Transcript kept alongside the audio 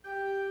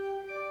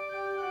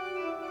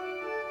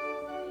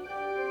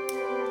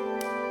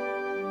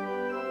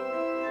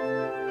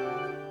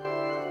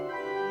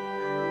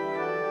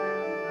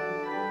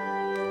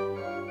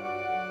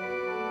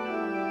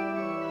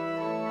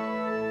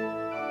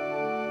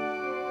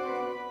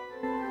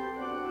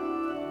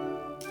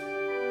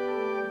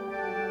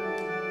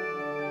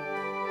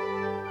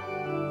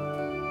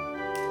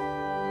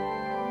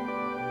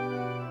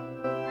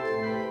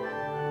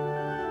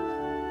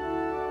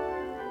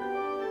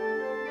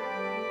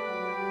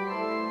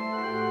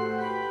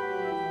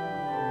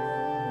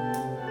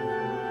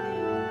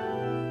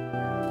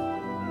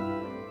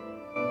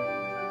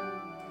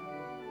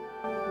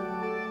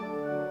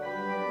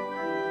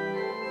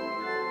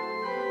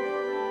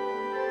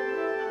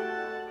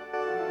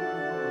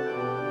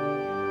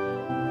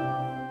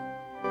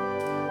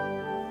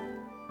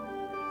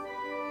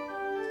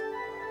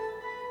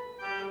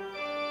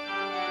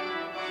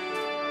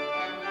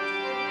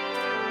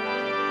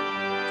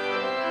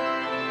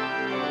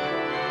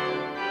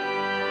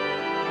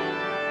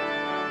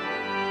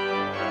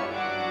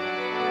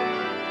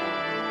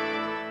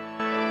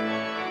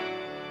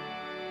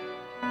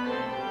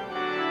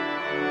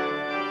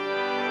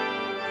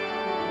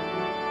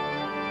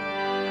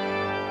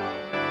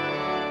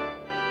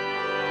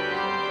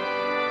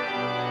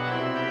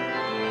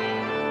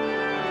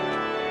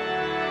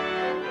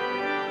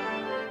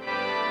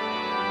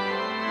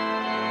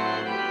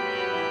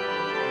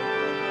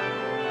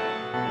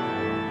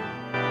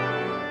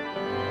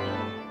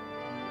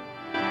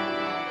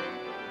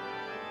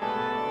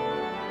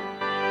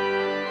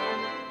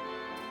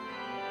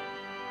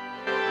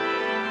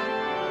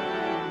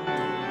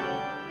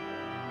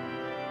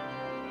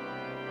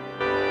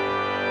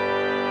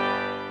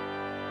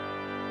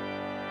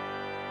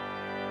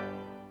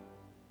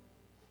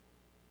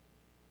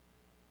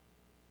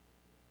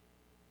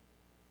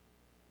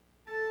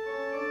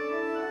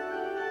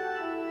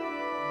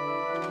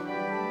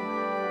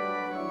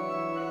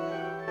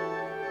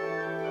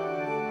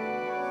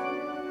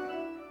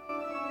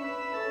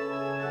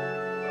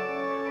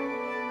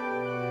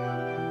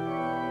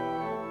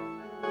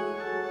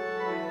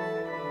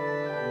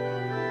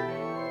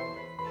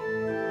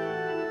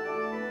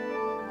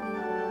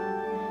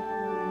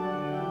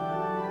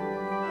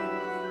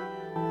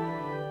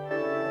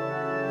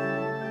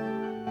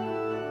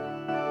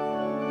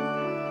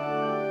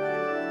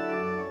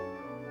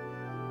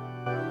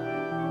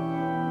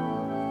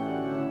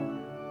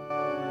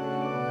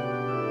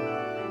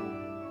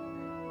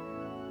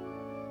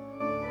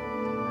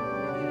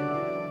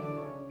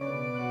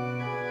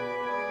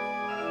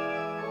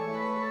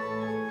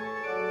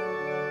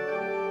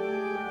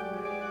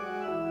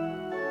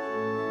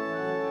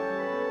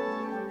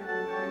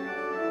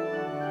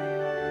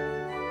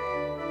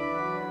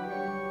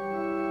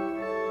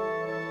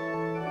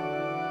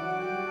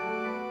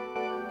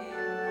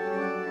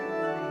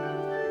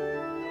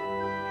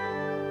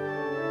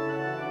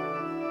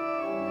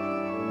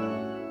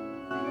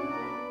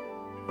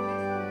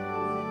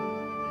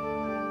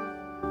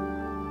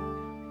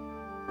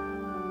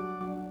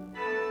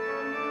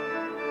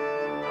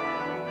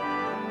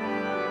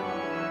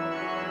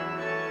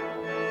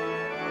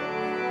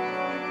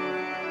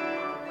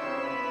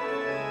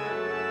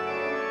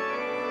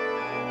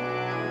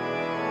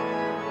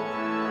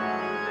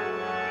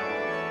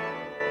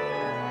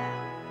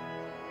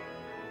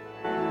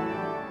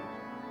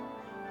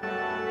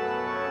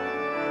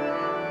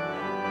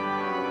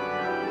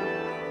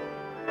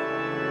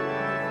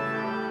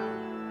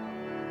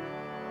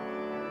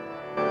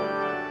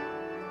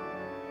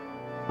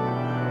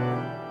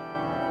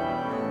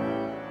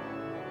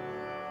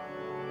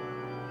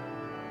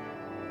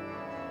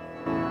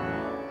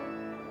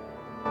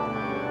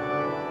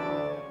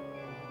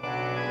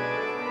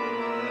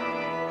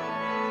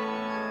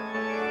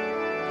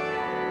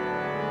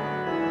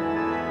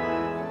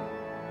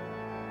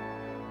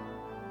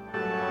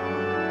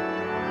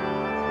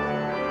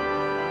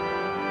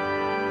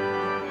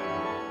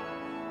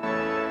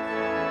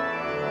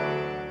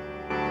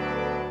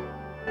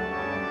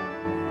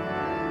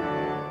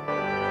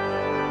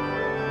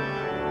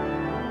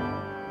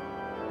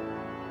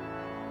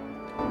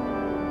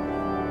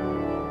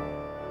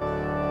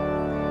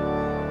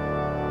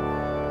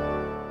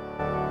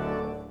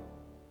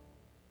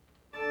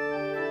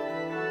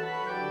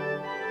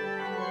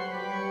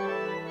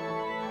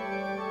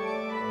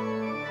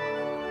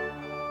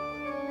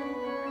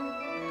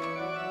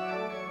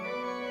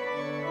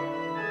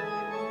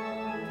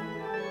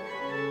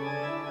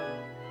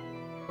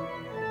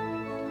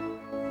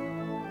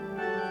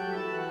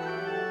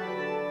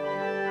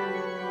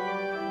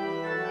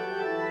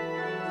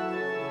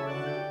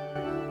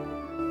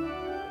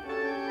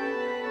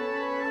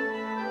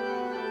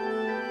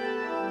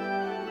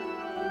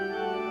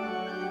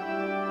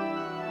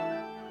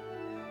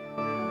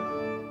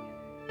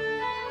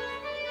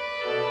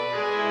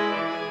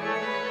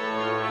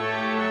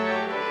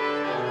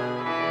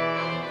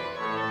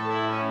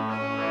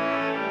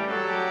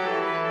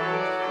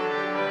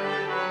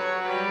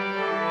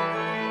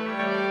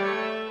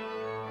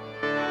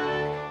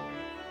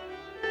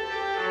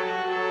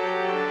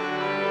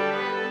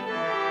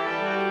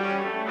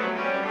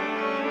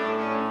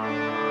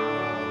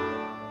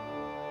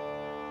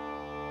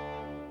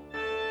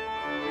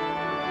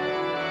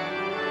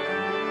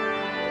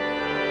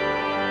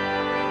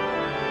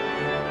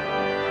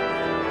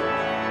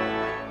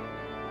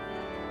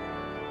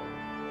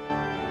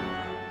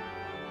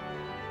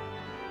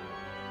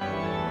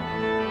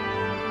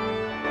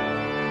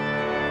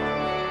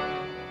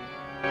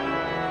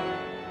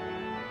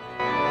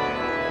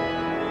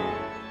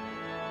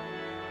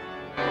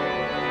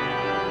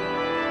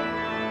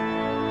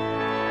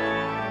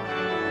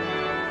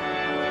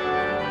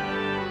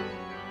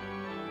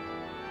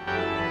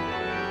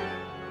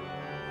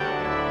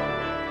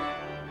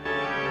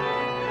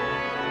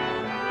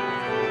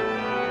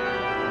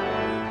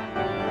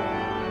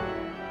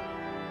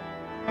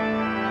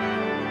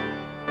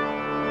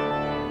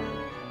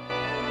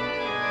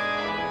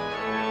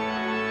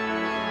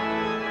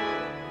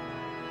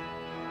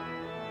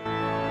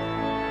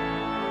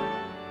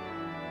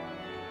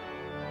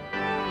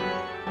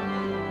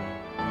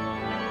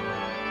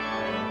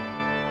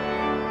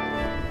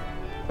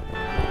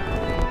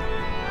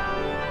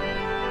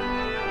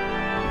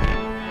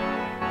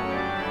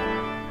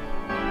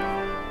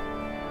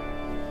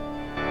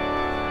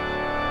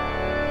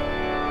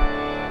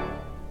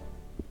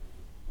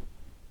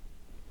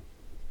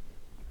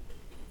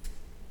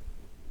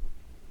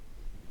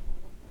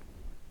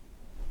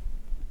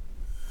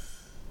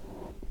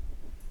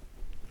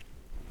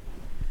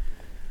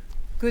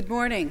Good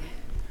morning.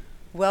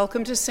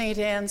 Welcome to St.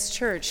 Anne's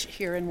Church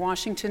here in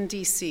Washington,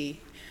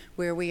 D.C.,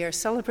 where we are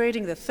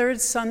celebrating the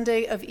third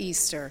Sunday of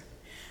Easter.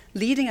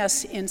 Leading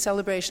us in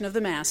celebration of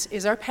the Mass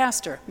is our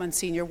pastor,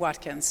 Monsignor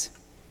Watkins.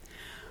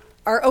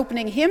 Our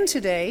opening hymn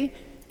today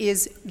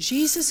is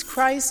Jesus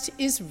Christ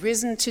is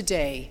Risen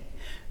Today.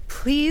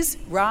 Please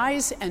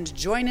rise and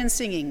join in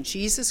singing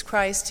Jesus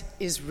Christ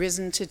is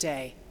Risen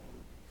Today.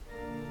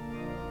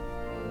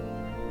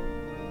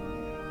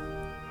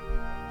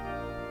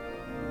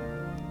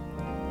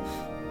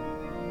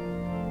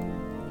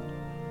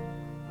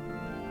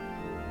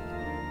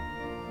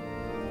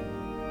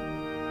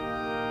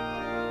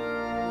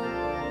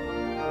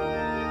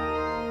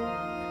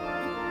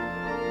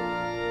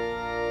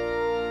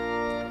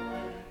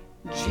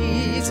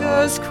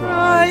 Jesus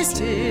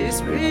Christ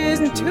is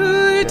risen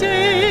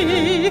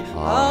today,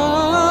 Alleluia,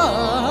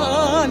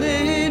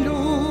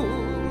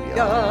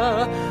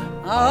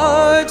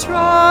 our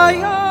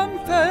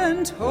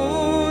triumphant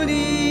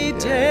holy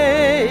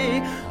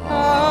day,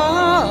 Alleluia,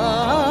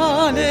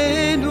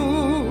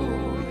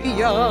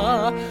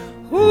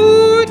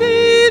 who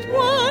did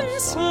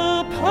once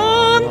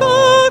upon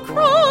the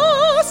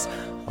cross,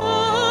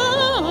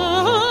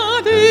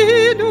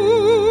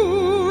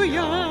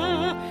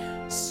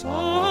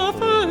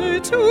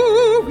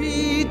 to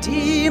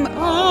redeem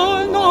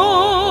our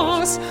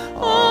loss,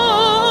 Alleluia.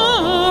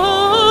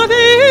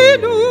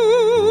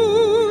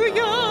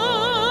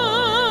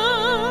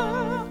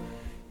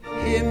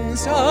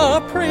 Hymns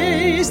of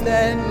praise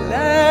then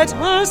let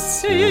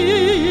us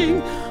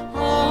sing,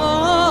 Alleluia,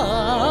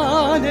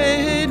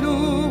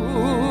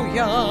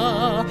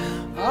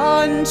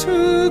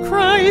 unto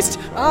Christ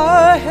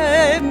our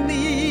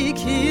heavenly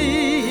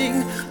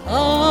King,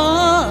 Alleluia,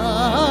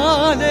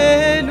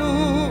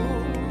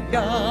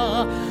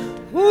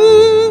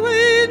 who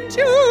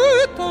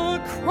endured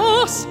the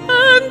cross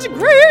and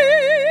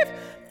grave,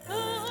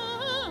 Alleluia,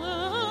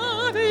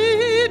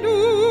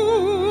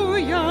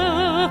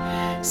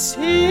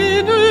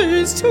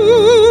 sinners to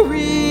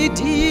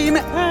redeem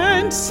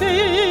and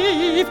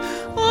save,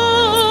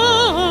 Alleluia.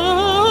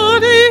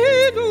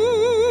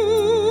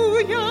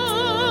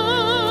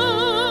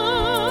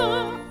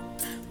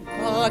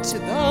 But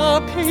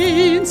the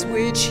pains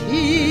which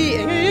he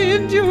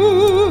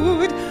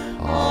endured,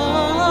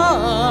 Alleluia,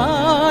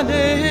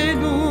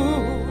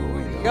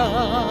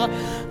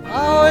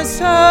 our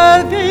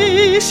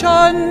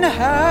salvation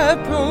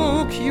have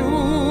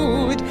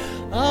procured,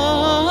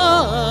 Alleluia,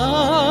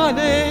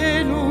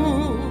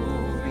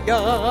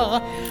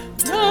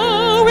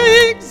 now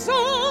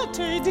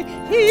exalted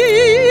he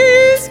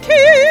is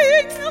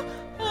King,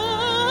 Alleluia,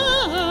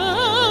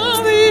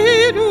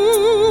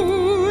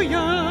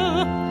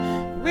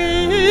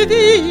 where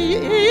the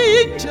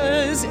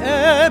angels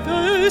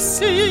ever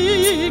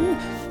sing,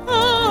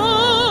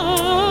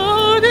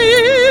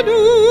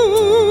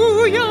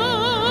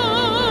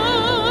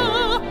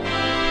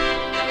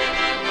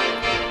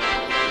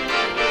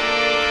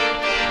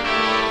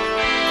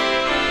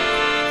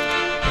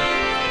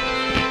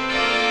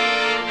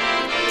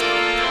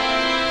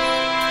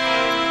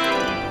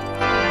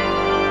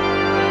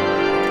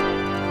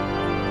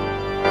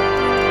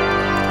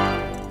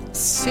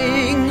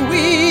 sing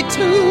we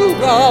to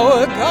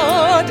our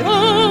God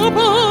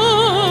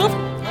above,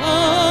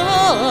 Alleluia,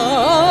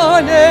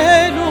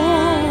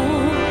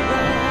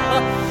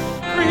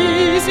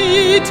 praise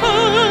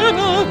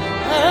eternal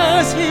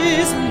as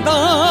his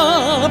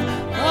love,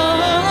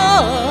 Alleluia,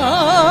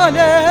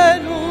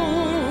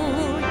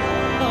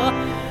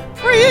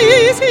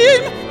 praise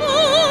him,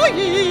 all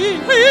ye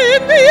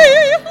in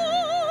the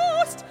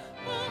host,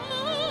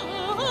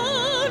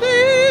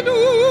 Alleluia,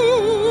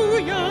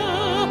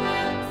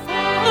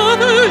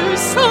 Father,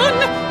 Son,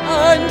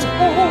 and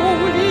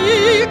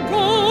Holy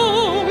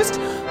Ghost,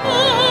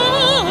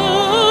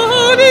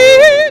 Alleluia.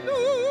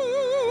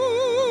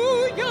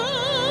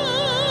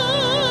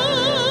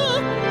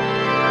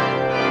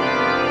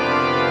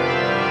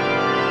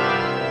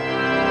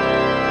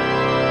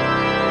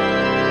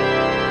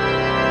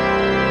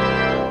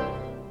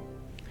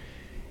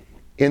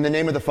 In the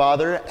name of the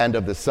Father, and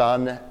of the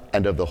Son,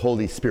 and of the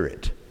Holy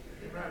Spirit.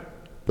 Amen.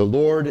 The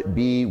Lord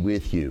be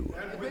with you.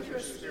 And with your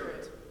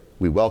spirit.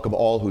 We welcome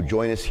all who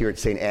join us here at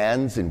St.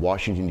 Anne's in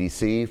Washington,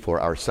 D.C.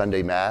 for our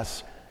Sunday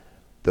Mass.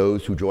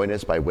 Those who join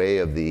us by way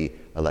of the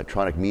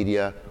electronic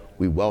media,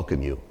 we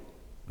welcome you.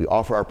 We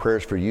offer our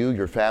prayers for you,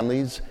 your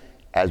families,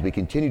 as we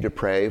continue to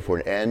pray for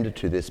an end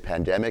to this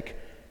pandemic.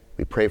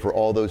 We pray for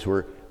all those who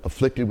are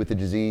afflicted with the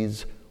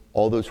disease,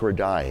 all those who are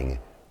dying.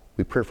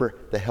 We pray for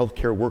the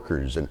healthcare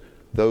workers and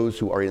those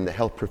who are in the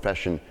health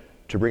profession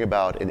to bring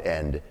about an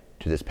end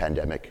to this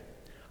pandemic.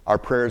 Our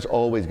prayers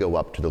always go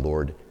up to the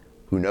Lord,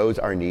 who knows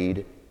our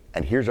need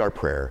and hears our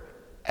prayer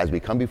as we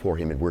come before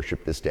him in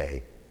worship this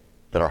day.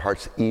 Let our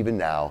hearts even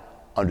now,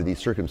 under these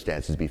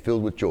circumstances, be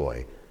filled with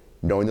joy,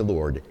 knowing the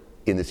Lord,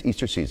 in this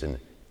Easter season,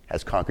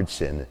 has conquered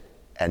sin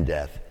and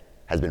death,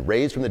 has been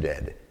raised from the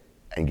dead,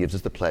 and gives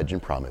us the pledge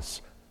and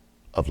promise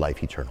of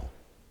life eternal.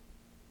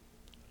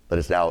 Let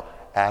us now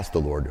ask the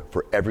Lord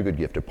for every good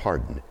gift of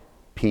pardon,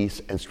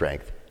 peace, and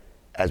strength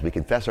as we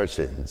confess our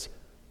sins,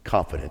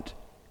 confident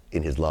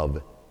in his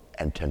love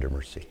and tender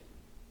mercy.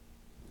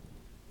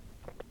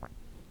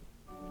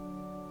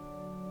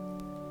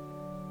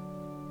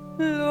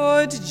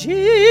 Lord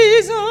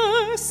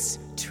Jesus,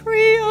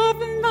 tree of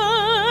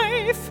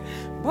life,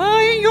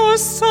 by your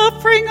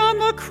suffering on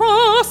the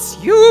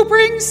cross, you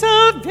bring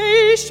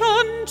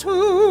salvation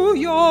to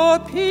your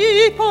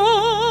people.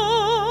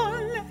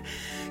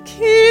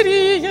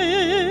 Kyrie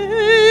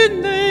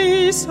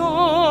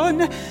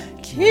eleison,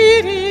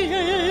 Kyrie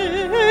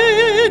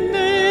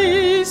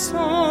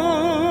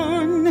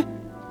eleison.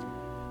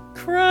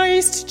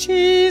 Christ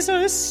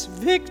Jesus,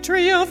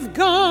 victory of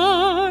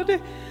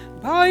God,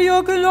 by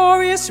your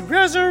glorious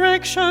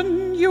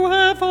resurrection, you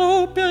have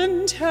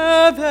opened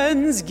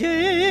heaven's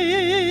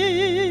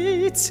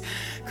gates.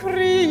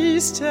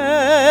 Christe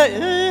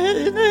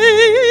eleison,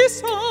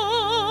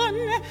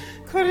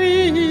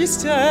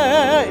 Christe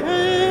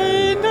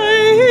eleison.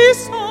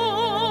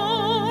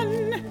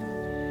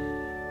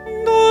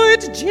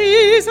 Lord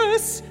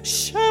Jesus,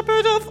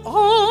 shepherd of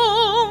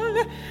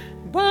all,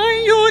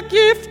 by your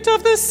gift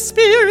of the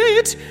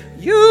Spirit,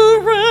 you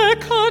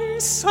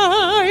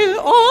reconcile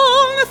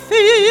all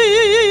things.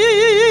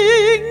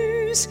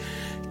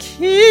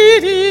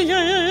 Kyrie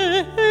eleison,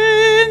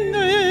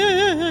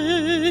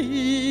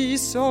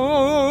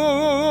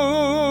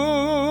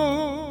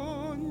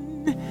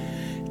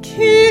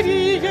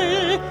 Kyrie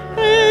eleison.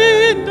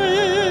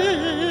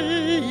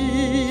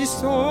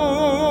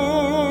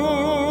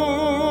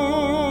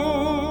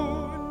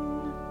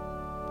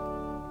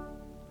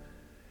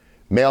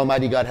 May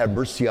Almighty God have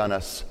mercy on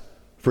us,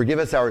 forgive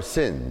us our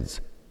sins,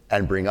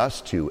 and bring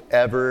us to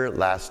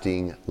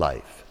everlasting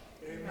life.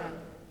 Amen.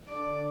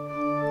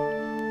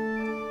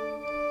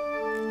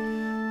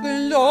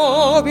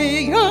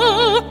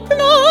 Gloria,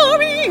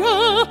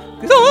 Gloria,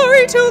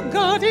 glory to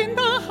God in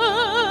the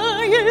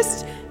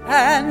highest,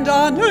 and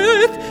on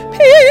earth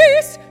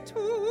peace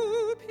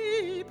to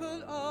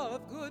people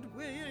of good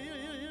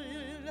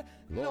will.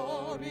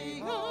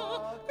 Gloria,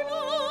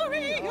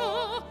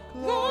 Gloria,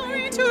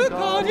 glory to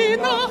God in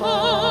the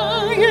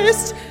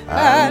highest,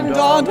 and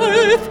on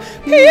earth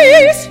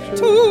peace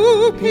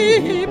to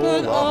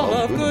people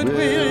of good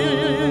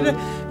will.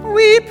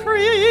 We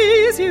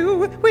praise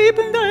you, we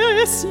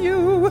bless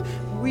you,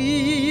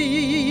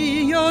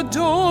 we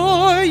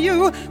adore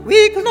you,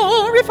 we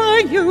glorify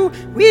you,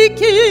 we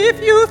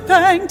give you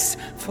thanks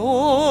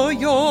for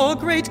your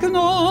great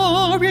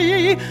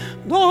glory.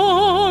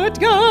 Lord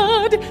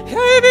God,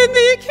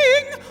 heavenly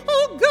King,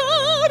 O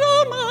God,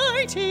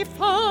 Almighty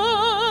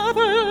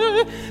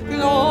Father,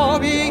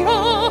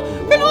 Gloria,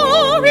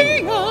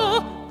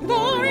 Gloria,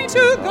 glory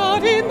to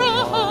God in the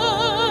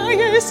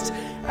highest,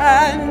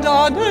 and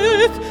on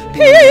earth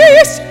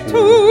peace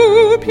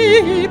to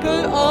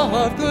people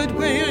of good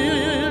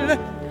will.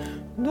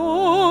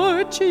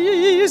 Lord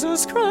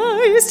Jesus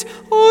Christ,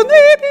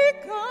 only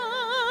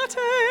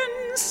begotten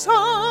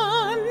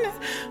Son,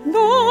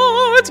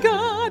 Lord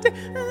God,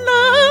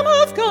 Lamb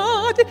of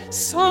God,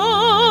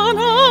 Son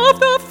of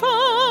the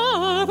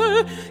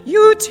Father,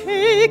 you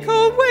take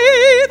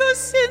away the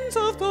sins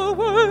of the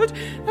world,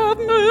 have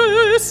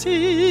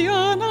mercy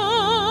on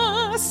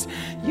us.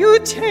 You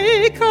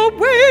take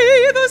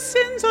away the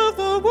sins of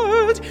the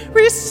world,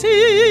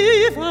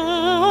 receive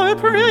our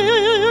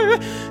prayer.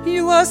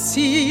 You are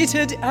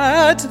seated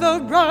at the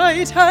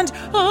right hand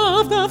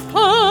of the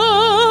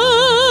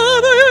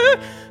Father.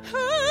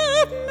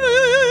 Have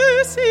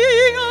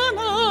mercy on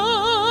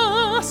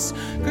us.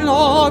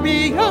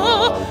 Gloria,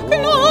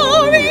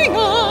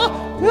 Gloria,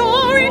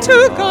 glory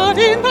to God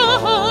in the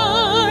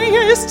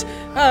highest,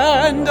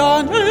 and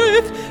on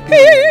earth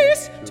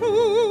peace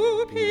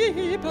to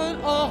people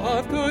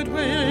of good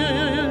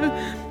will.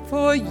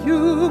 For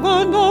you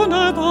alone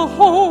are the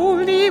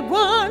Holy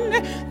One,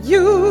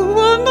 you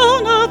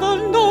alone are the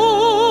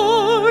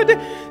Lord,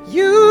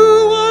 you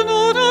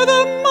alone are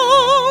the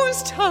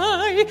Most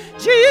High,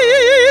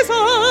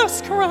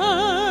 Jesus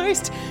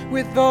Christ,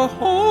 with the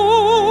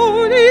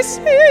Holy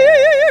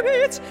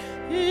Spirit,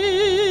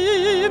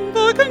 in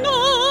the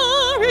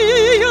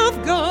glory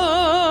of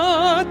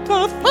God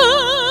the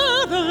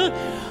Father.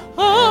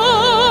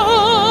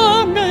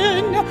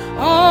 Amen.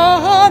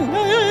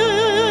 Amen.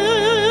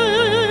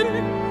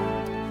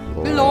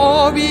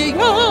 Gloria,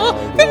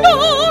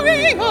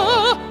 Gloria,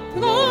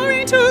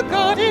 glory to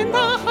God in the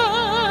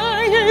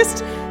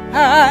highest,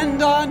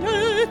 and on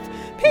earth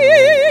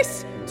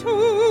peace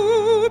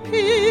to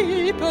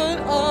people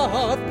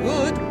of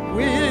good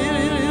will.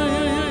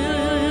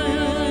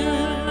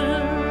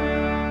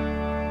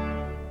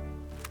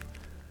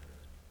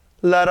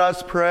 Let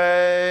us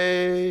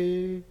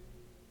pray.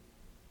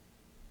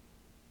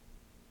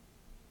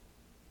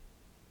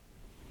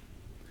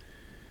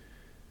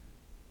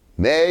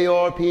 May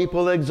your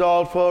people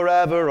exalt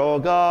forever, O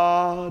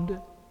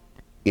God,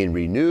 in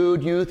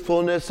renewed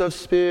youthfulness of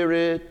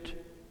spirit,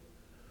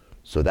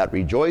 so that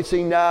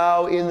rejoicing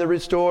now in the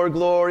restored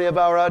glory of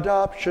our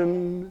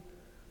adoption,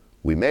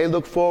 we may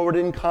look forward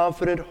in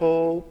confident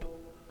hope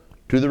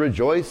to the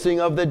rejoicing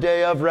of the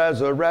day of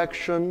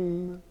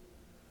resurrection.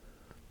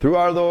 Through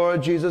our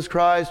Lord Jesus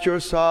Christ,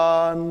 your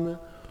Son,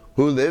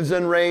 who lives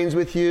and reigns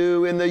with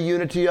you in the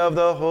unity of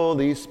the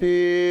Holy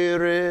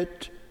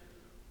Spirit,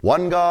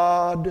 one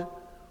God,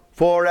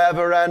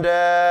 forever and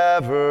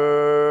ever.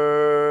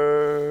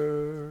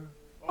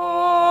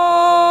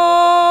 Amen.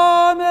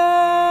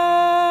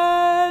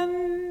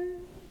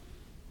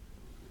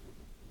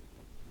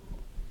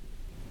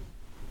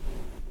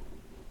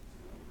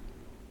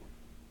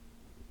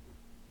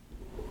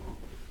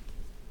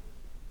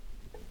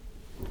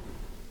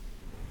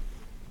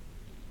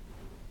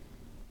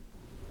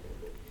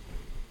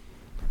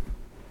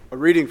 A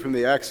reading from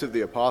the Acts of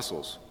the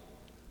Apostles.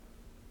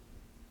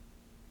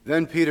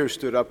 Then Peter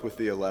stood up with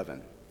the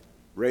 11,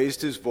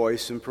 raised his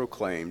voice and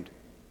proclaimed,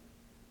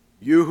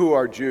 "You who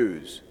are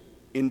Jews,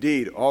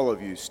 indeed all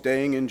of you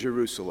staying in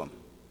Jerusalem,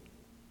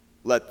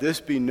 let this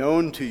be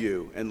known to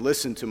you and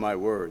listen to my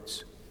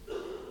words.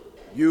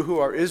 You who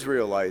are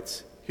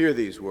Israelites, hear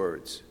these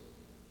words.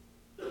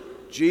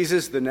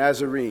 Jesus the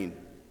Nazarene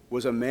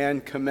was a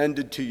man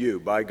commended to you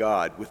by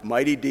God with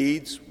mighty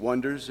deeds,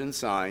 wonders, and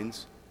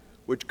signs,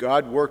 which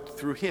God worked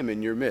through him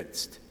in your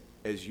midst,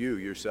 as you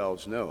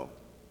yourselves know.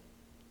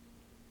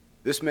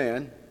 This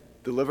man,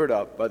 delivered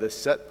up by the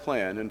set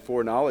plan and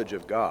foreknowledge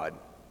of God,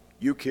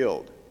 you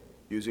killed,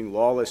 using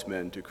lawless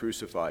men to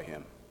crucify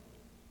him.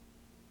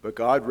 But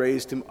God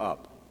raised him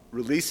up,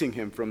 releasing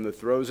him from the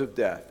throes of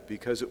death,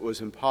 because it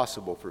was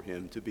impossible for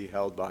him to be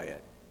held by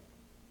it.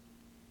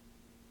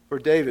 For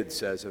David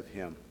says of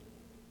him,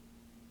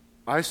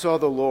 'I saw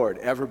the Lord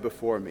ever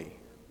before me.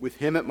 With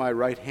him at my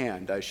right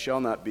hand I shall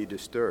not be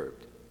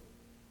disturbed.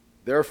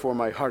 Therefore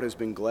my heart has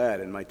been glad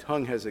and my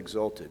tongue has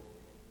exulted.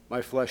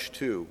 My flesh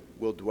too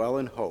will dwell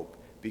in hope,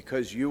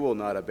 because you will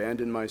not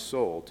abandon my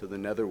soul to the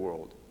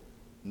netherworld,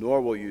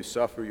 nor will you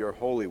suffer your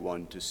Holy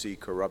One to see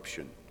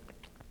corruption.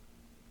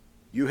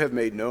 You have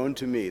made known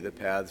to me the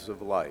paths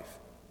of life.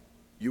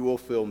 You will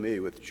fill me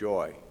with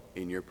joy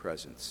in your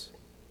presence.'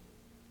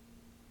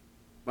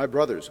 My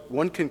brothers,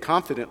 one can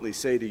confidently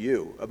say to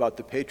you about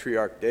the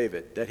patriarch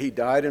David that he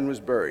died and was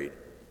buried,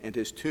 and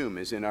his tomb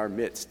is in our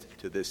midst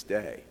to this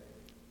day.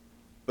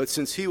 But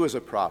since he was a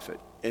prophet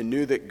and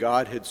knew that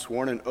God had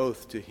sworn an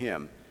oath to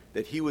him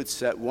that he would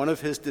set one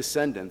of his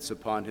descendants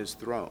upon his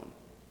throne,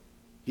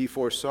 he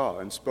foresaw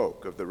and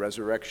spoke of the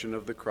resurrection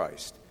of the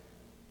Christ,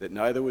 that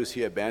neither was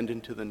he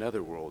abandoned to the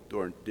netherworld,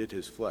 nor did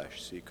his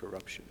flesh see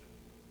corruption.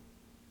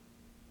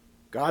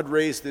 God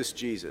raised this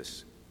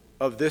Jesus.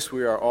 Of this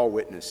we are all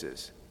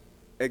witnesses.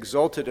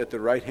 Exalted at the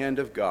right hand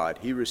of God,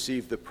 he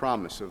received the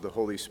promise of the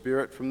Holy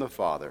Spirit from the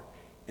Father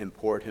and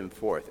poured him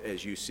forth,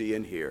 as you see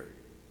and hear.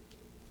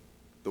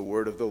 The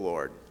word of the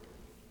Lord.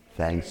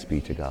 Thanks be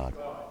to God.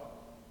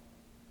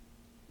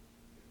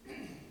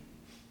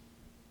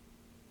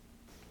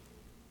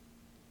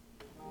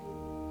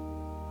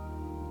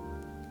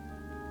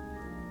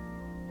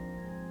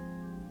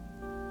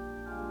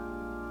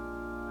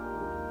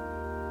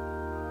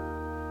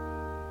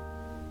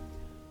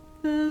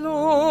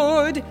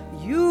 Lord,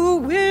 you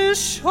will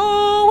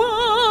show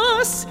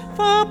us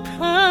the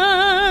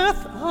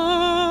path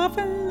of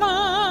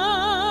life.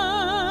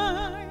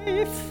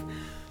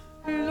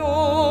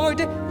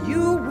 Lord,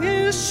 you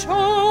will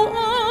show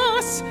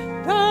us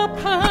the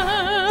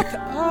path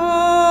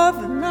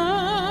of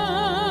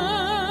life.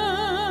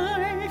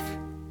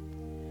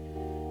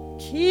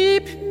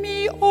 Keep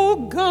me, O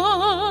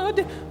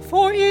God,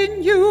 for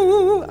in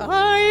you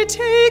I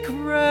take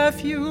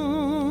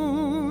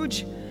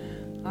refuge.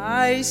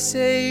 I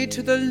say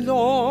to the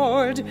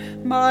Lord,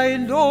 my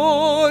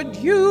Lord,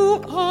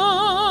 you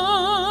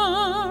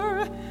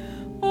are,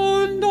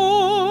 O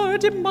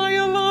Lord, my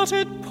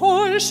allotted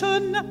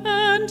portion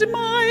and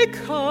my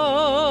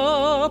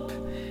cup.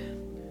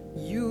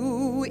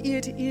 You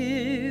it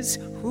is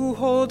who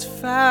hold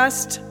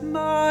fast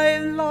my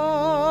lot.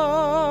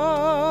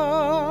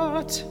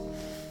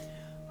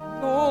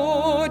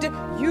 Lord,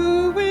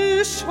 you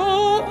will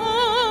show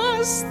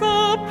us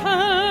the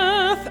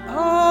path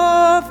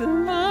of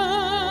life.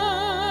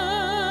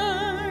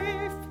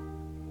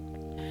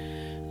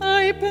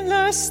 I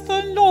bless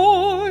the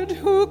Lord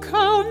who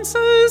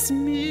counsels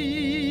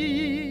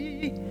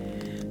me.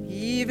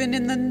 Even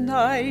in the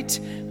night,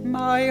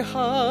 my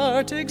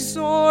heart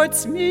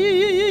exhorts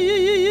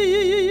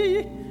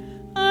me.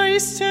 I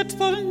set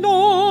the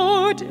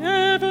Lord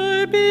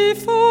ever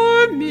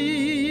before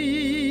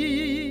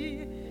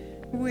me.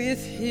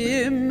 With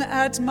him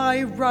at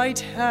my right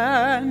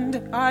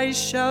hand, I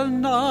shall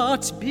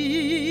not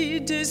be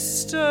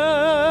disturbed.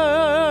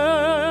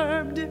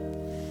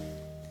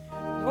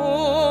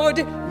 Lord,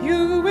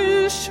 you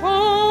will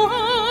show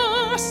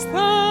us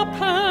the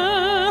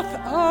path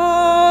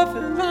of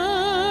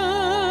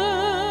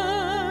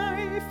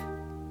life.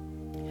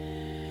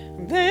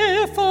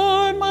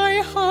 Therefore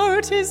my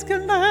heart is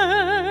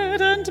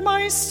glad and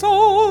my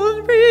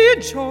soul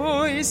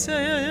rejoices.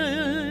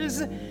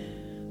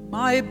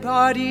 My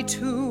body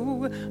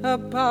too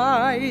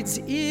abides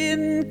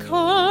in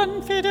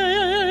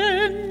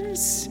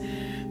confidence,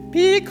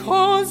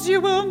 because you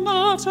will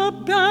not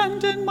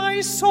abandon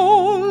my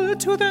soul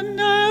to the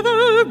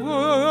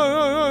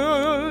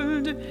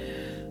netherworld,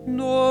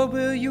 nor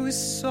will you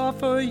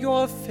suffer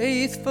your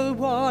faithful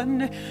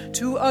one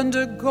to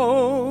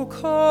undergo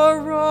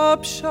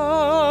corruption.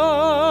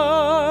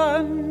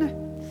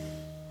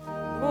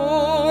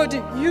 Lord,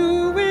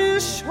 you will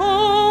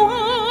show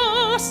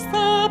us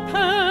the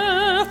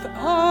path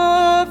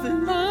of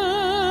life.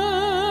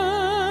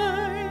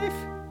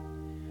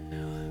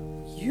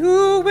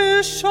 You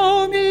will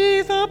show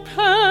me the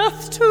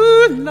path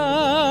to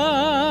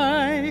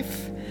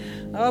life,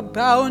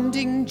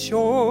 abounding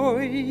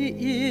joy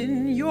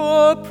in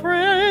your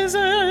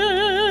presence,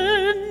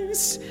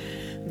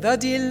 the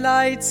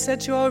delights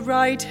at your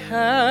right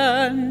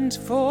hand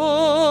forever.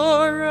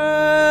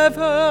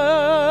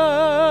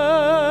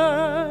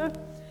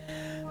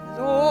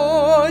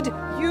 Lord,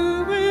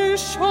 you will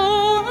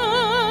show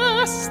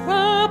us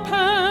the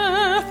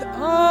path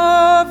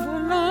of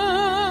life.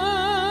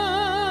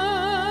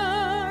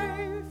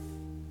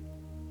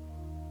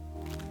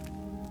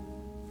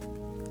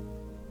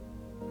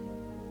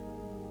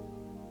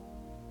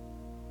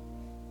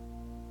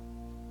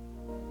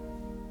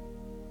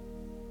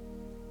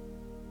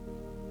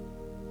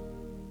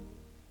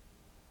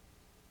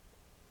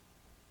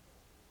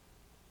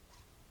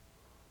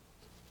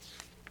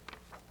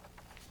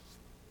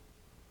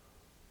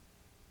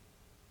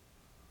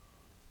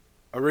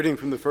 A reading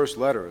from the first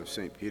letter of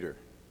St. Peter.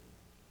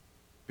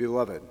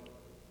 Beloved,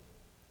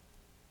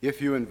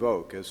 if you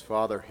invoke as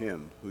Father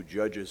him who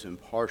judges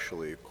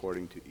impartially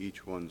according to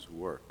each one's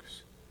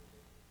works,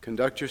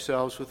 conduct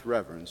yourselves with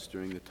reverence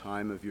during the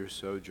time of your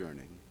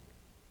sojourning,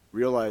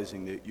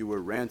 realizing that you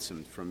were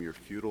ransomed from your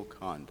futile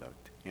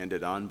conduct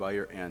handed on by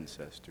your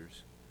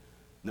ancestors,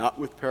 not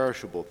with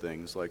perishable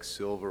things like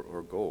silver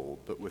or gold,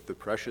 but with the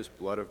precious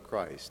blood of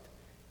Christ,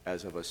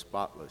 as of a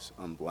spotless,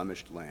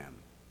 unblemished lamb.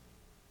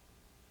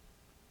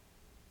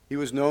 He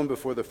was known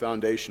before the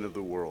foundation of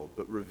the world,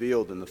 but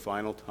revealed in the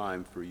final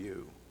time for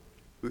you,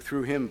 who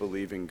through him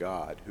believe in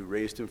God, who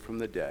raised him from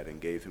the dead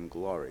and gave him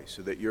glory,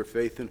 so that your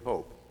faith and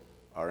hope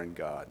are in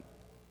God.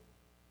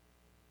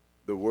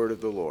 The word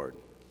of the Lord.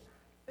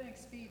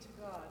 Thanks be to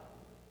God.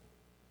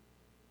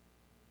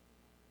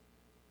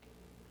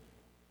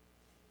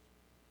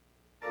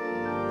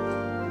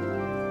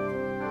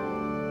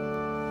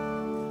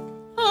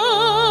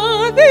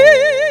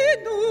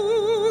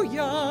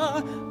 Alleluia,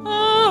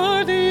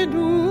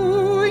 alleluia,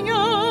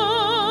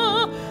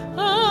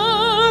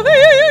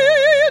 alleluia,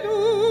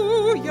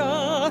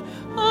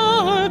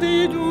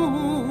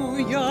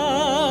 alleluia,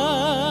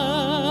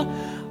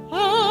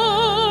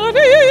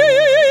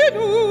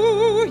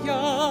 alleluia,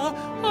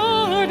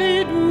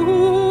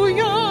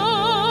 alleluia,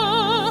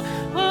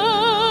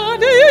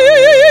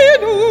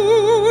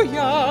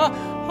 alleluia,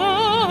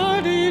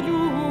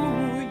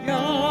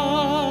 alleluia.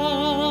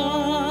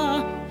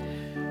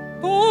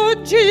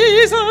 Lord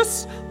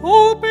Jesus,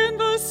 open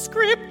the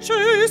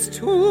scriptures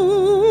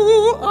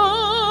to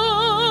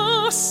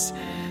us.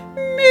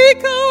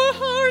 Make our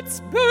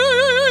hearts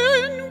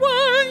burn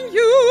when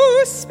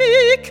you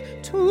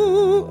speak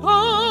to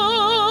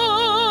us.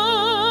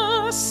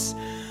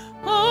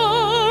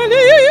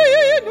 Alleluia,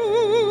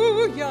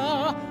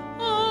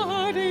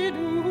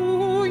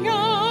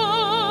 alleluia,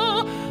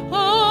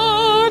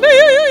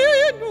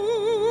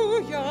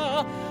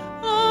 alleluia,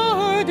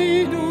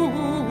 alleluia.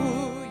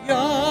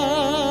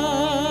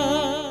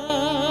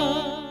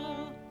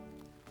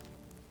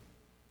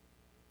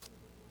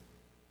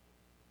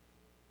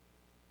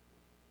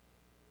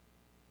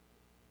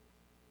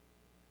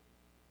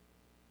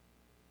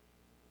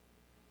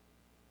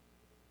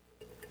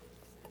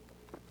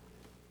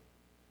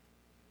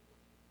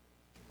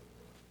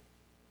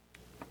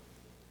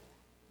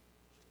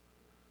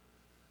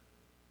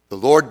 The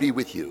Lord be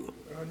with you.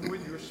 And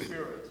with your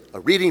spirit. A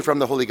reading from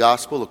the Holy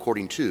Gospel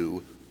according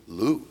to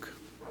Luke.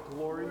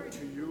 Glory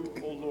to you,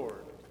 O Lord.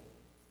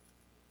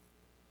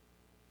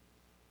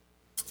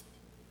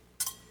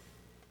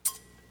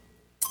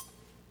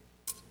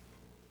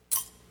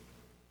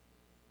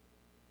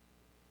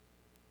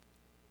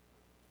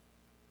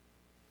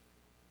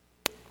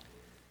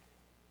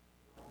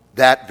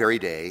 That very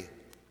day,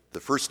 the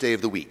first day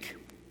of the week,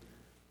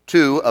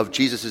 2 of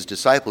Jesus'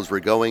 disciples were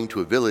going to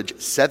a village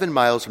 7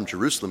 miles from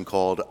Jerusalem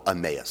called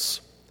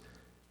Emmaus.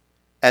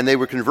 And they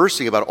were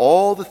conversing about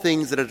all the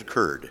things that had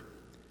occurred.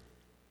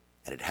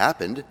 And it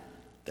happened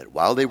that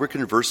while they were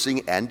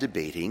conversing and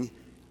debating,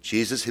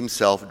 Jesus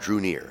himself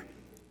drew near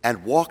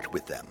and walked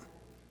with them.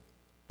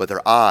 But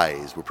their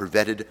eyes were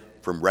prevented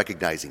from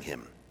recognizing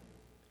him.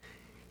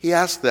 He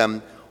asked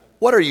them,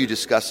 "What are you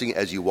discussing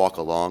as you walk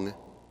along?"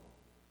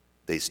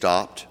 They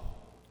stopped,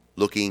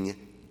 looking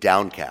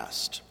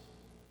downcast.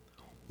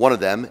 One of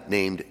them,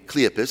 named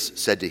Cleopas,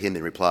 said to him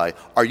in reply,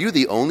 "Are you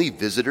the only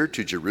visitor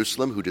to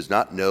Jerusalem who does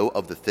not know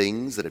of the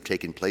things that have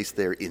taken place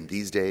there in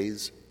these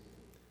days?"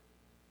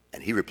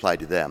 And he replied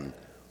to them,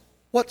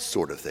 "What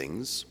sort of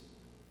things?"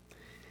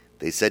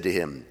 They said to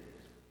him,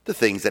 "The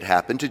things that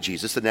happened to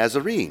Jesus the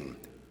Nazarene,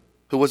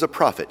 who was a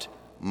prophet,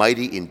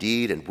 mighty in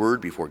deed and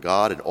word before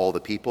God and all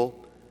the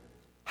people,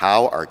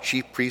 how our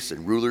chief priests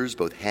and rulers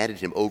both handed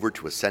him over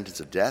to a sentence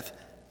of death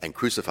and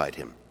crucified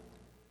him.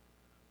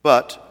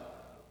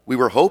 But we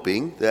were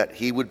hoping that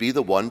he would be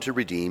the one to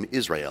redeem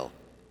Israel.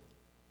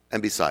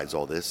 And besides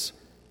all this,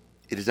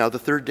 it is now the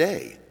third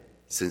day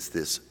since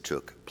this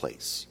took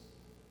place.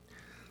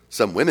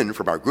 Some women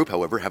from our group,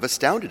 however, have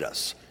astounded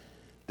us.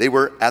 They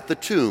were at the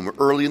tomb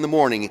early in the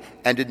morning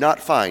and did not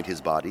find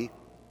his body.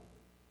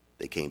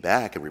 They came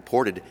back and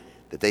reported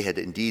that they had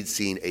indeed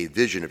seen a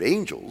vision of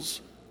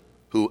angels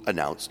who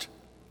announced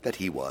that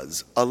he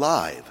was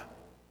alive.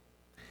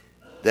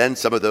 Then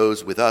some of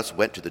those with us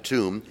went to the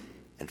tomb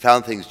and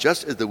found things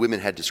just as the women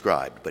had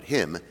described, but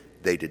him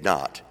they did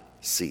not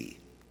see.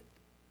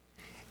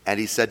 And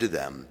he said to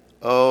them,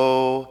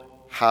 "Oh,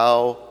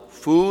 how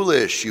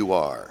foolish you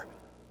are!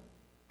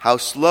 How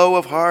slow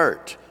of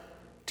heart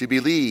to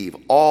believe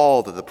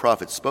all that the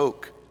prophets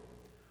spoke!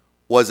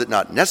 Was it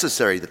not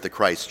necessary that the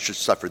Christ should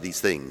suffer these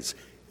things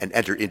and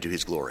enter into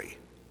his glory?"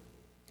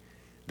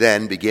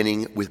 Then,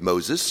 beginning with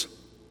Moses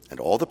and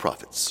all the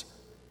prophets,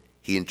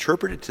 he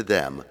interpreted to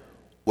them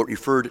what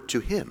referred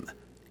to him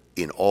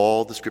in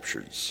all the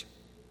scriptures.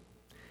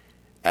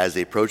 As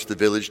they approached the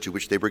village to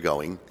which they were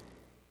going,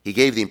 he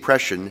gave the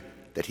impression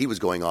that he was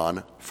going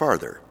on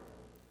farther.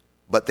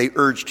 But they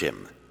urged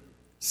him,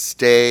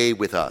 "Stay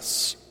with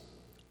us,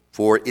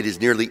 for it is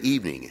nearly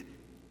evening,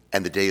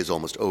 and the day is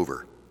almost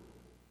over."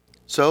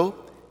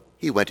 So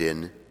he went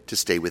in to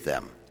stay with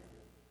them.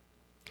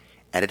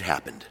 And it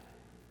happened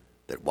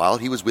that while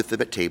he was with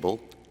them at table,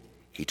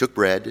 he took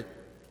bread,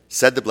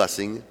 said the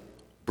blessing,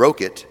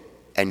 broke it,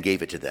 and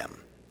gave it to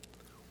them.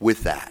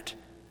 With that,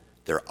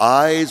 their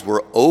eyes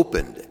were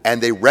opened,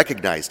 and they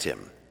recognized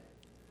him,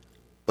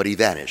 but he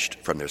vanished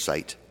from their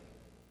sight.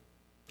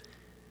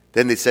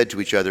 Then they said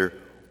to each other,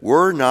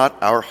 "Were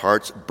not our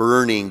hearts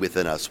burning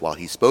within us while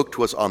he spoke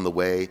to us on the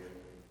way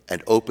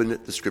and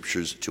opened the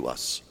scriptures to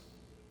us?"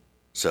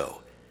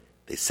 So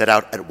they set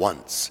out at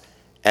once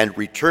and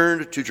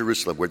returned to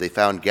Jerusalem, where they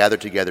found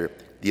gathered together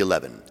the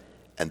 11,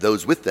 and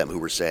those with them who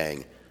were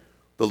saying,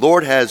 "The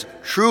Lord has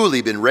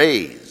truly been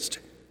raised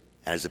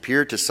and has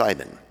appeared to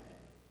Simon."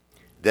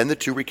 Then the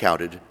two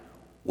recounted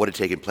what had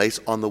taken place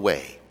on the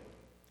way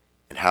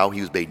and how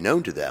he was made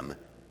known to them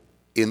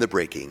in the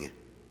breaking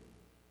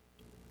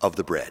of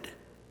the bread.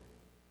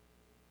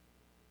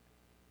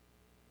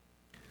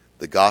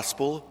 The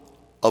Gospel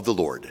of the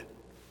Lord.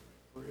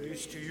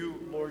 Praise to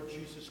you, Lord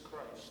Jesus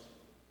Christ.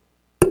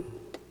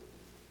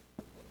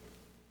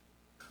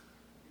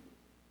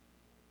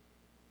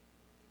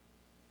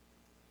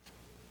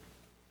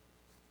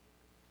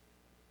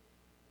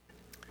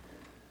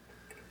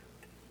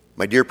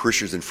 My dear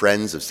parishioners and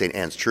friends of St.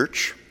 Anne's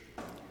Church,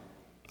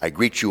 I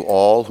greet you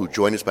all who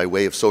join us by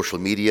way of social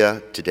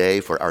media today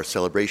for our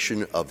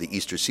celebration of the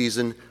Easter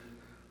season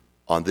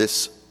on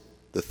this,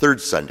 the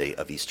third Sunday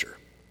of Easter.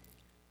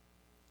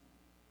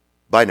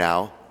 By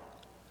now,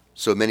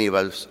 so many of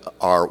us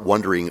are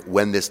wondering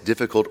when this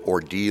difficult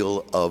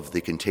ordeal of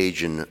the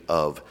contagion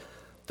of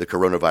the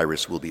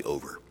coronavirus will be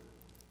over.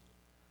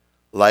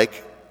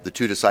 Like the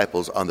two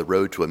disciples on the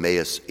road to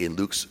Emmaus in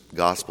Luke's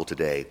Gospel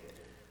today,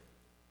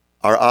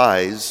 our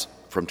eyes,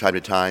 from time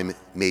to time,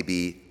 may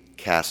be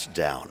cast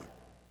down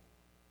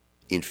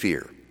in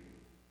fear,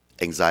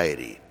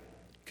 anxiety,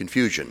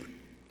 confusion,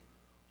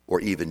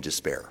 or even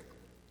despair.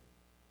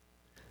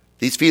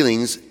 These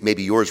feelings may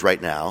be yours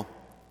right now,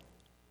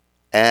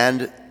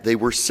 and they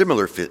were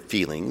similar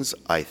feelings,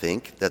 I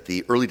think, that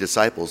the early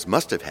disciples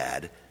must have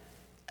had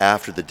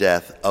after the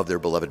death of their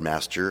beloved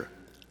Master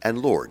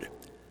and Lord,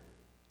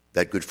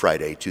 that Good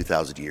Friday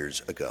 2,000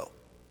 years ago.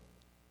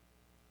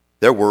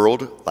 Their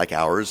world, like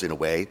ours in a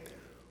way,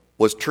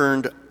 was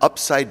turned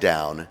upside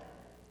down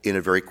in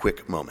a very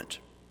quick moment.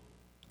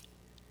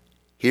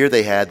 Here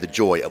they had the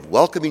joy of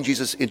welcoming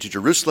Jesus into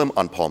Jerusalem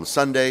on Palm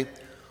Sunday,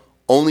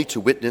 only to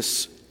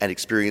witness and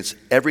experience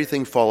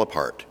everything fall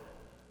apart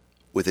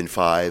within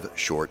 5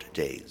 short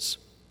days.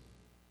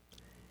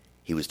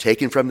 He was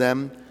taken from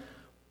them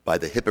by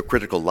the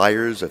hypocritical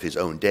liars of his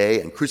own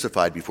day and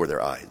crucified before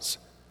their eyes.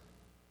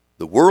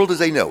 The world as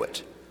they know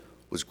it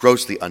was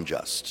grossly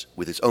unjust,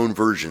 with its own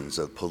versions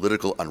of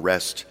political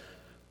unrest,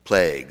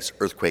 plagues,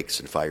 earthquakes,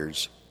 and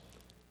fires.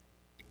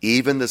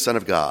 Even the Son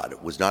of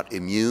God was not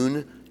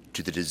immune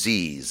to the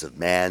disease of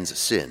man's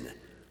sin,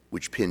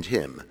 which pinned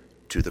him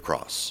to the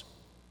cross.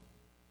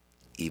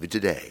 Even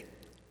today,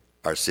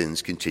 our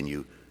sins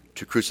continue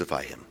to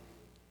crucify him.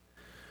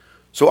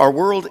 So our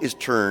world is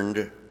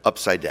turned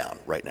upside down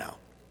right now,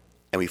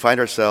 and we find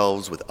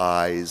ourselves with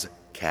eyes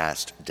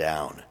cast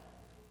down,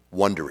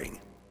 wondering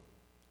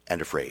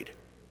and afraid.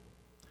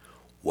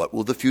 What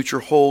will the future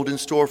hold in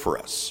store for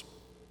us?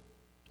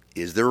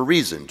 Is there a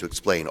reason to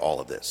explain all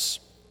of this?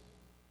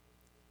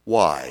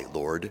 Why,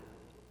 Lord,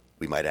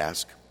 we might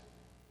ask.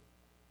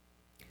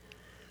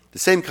 The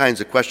same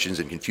kinds of questions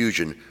and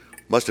confusion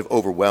must have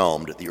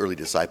overwhelmed the early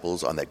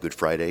disciples on that Good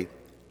Friday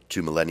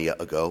 2 millennia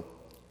ago.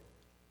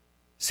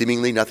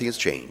 Seemingly nothing has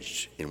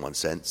changed in one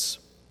sense,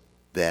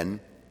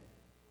 then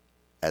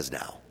as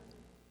now.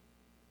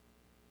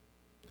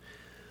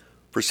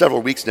 For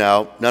several weeks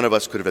now, none of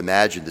us could have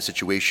imagined the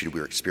situation we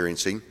were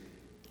experiencing,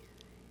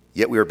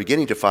 yet we are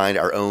beginning to find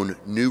our own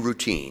new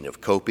routine of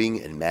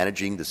coping and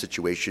managing the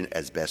situation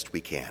as best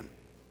we can.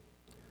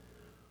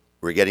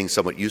 We're getting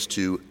somewhat used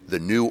to the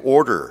new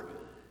order,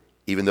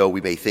 even though we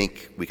may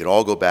think we can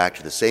all go back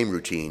to the same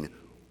routine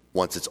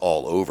once it's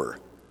all over.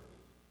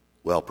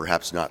 Well,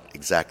 perhaps not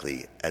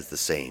exactly as the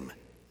same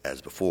as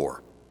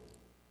before.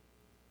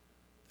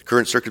 The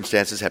current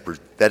circumstances have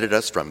prevented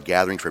us from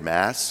gathering for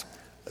Mass,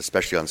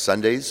 especially on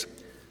Sundays.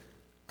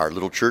 Our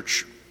little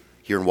church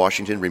here in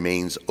Washington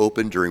remains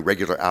open during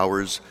regular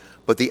hours,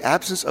 but the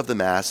absence of the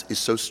Mass is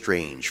so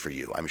strange for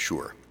you, I'm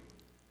sure.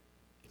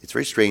 It's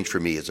very strange for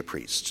me as a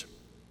priest.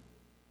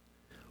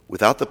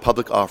 Without the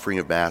public offering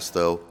of Mass,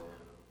 though,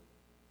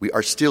 we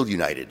are still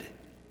united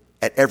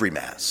at every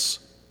Mass,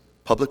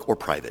 public or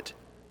private,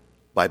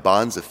 by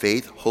bonds of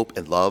faith, hope,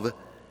 and love,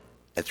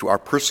 and through our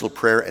personal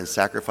prayer and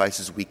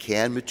sacrifices, we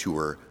can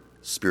mature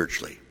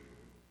spiritually.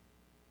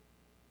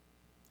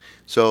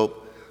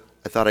 So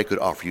I thought I could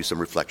offer you some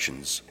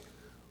reflections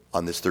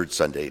on this third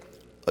Sunday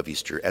of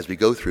Easter as we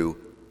go through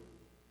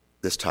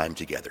this time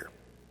together.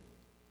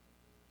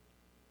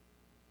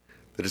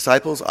 The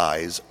disciples'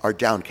 eyes are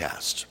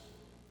downcast.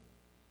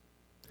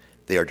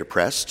 They are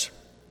depressed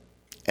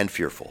and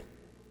fearful,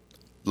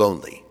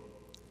 lonely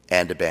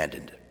and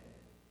abandoned.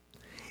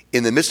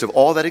 In the midst of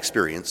all that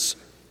experience,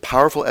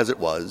 powerful as it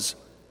was,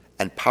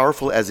 and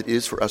powerful as it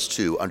is for us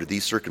too under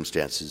these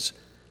circumstances,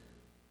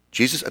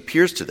 Jesus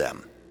appears to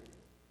them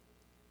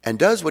and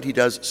does what he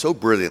does so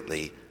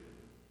brilliantly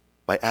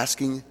by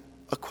asking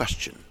a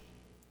question.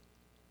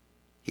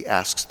 He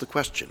asks the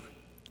question,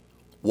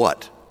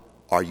 "What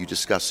are you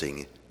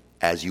discussing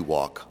as you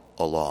walk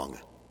along?"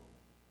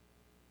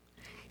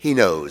 He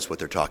knows what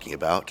they're talking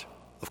about,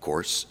 of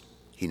course.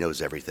 He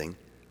knows everything.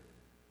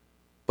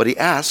 But he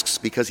asks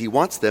because he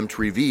wants them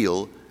to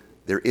reveal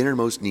their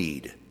innermost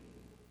need,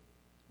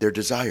 their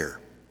desire,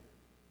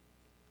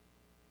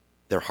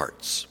 their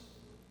hearts.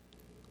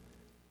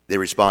 They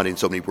respond in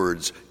so many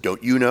words,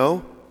 "Don't you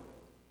know?"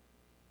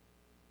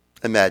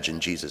 Imagine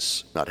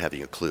Jesus not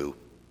having a clue.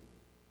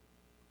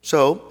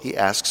 So he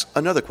asks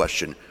another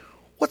question,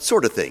 "What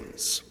sort of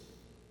things?"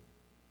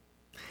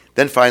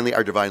 Then finally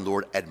our divine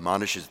Lord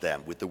admonishes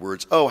them with the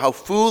words, "Oh, how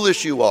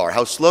foolish you are,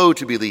 how slow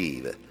to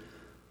believe."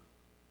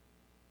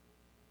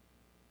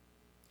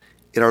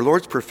 In our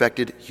Lord's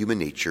perfected human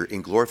nature,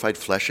 in glorified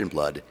flesh and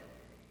blood,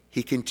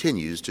 he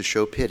continues to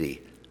show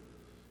pity.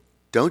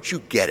 "Don't you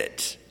get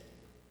it?"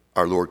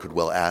 our Lord could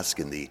well ask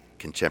in the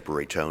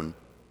contemporary tone.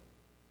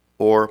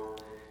 Or,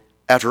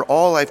 "After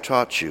all I've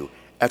taught you,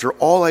 after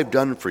all I've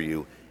done for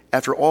you,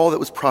 after all that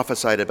was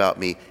prophesied about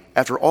me,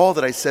 after all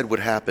that I said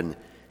would happen,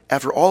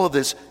 after all of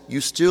this,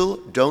 you still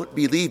don't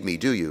believe me,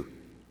 do you?"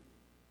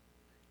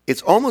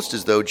 It's almost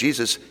as though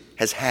Jesus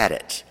has had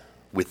it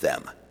with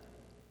them.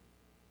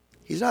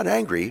 He's not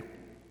angry.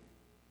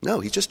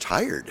 No, he's just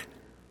tired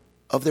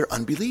of their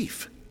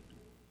unbelief.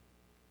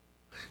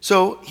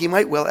 So he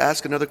might well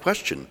ask another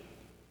question.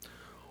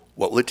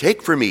 "What will it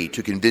take for me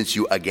to convince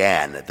you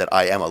again that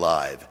I am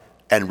alive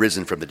and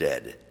risen from the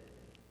dead?"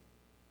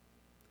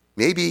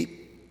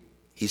 Maybe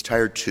he's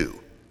tired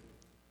too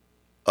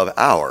of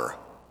our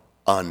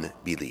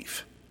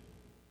unbelief.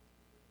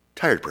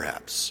 Tired,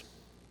 perhaps,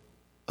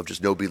 of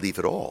just no belief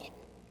at all.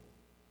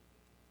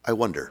 I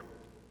wonder.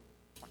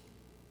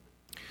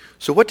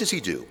 So what does he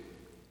do?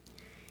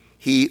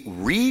 He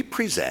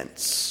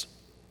represents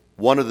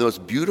one of the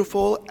most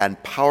beautiful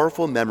and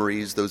powerful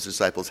memories those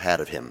disciples had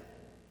of him.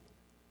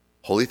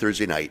 Holy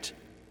Thursday night,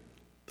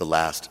 the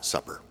Last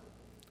Supper.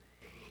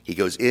 He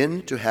goes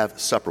in to have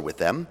supper with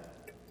them.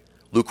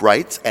 Luke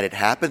writes, "And it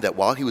happened that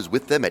while he was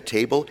with them at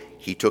table,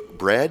 he took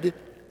bread,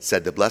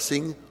 said the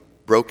blessing,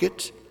 broke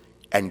it,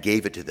 and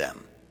gave it to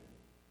them.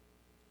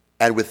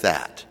 And with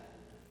that,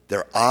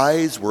 their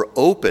eyes were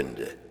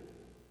opened,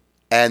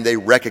 and they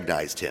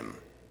recognized him."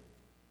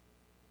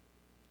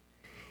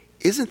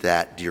 Isn't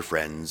that, dear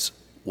friends,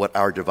 what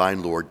our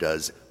divine Lord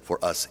does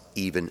for us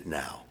even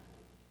now?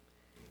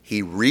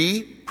 He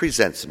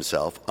represents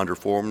himself under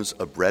forms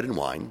of bread and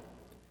wine,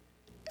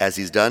 as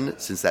he's done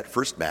since that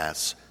first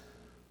Mass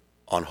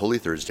on Holy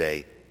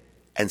Thursday,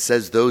 and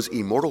says those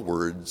immortal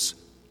words,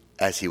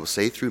 as he will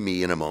say through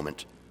me in a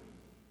moment,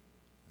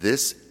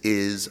 "This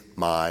is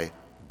my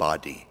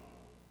body.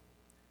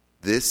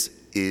 This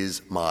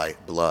is my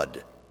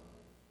blood."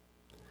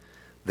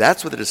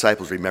 That's what the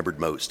disciples remembered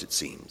most, it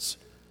seems.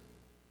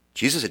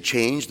 Jesus had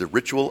changed the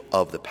ritual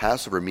of the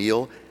Passover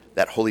meal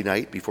that holy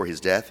night before his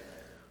death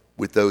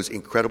with those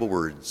incredible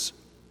words.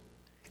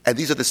 And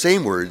these are the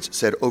same words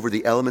said over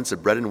the elements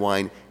of bread and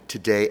wine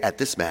today at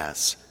this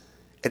Mass,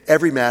 at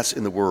every Mass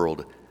in the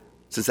world,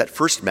 since that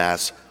first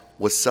Mass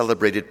was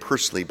celebrated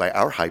personally by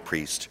our high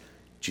priest,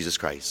 Jesus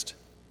Christ.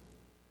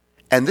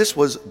 And this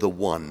was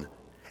one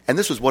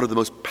of the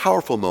most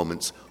powerful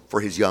moments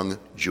for his young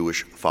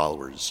Jewish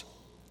followers.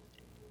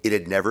 It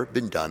had never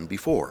been done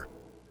before.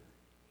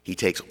 He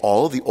takes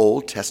all of the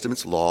Old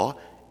Testament's law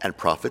and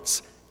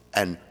prophets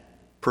and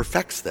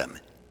perfects them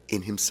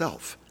in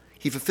himself.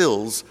 He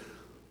fulfills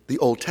the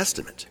Old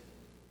Testament.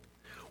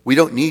 We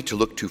don't need to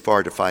look too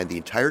far to find the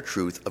entire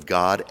truth of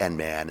God and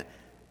man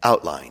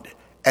outlined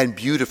and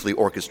beautifully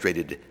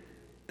orchestrated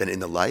then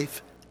in the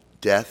life,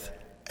 death,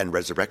 and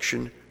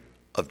resurrection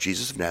of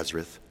Jesus of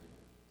Nazareth,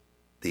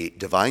 the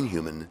divine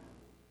human,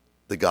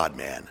 the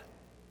God-man.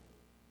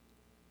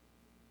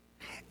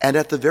 And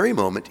at the very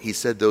moment he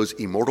said those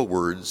immortal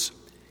words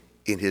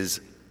in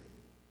his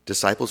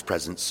disciples'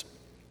 presence,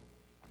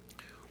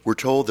 we're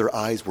told their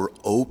eyes were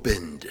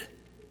opened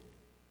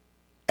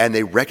and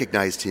they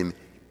recognized him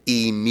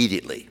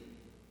immediately.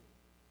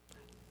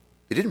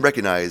 They didn't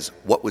recognize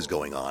what was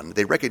going on.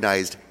 They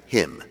recognized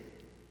him,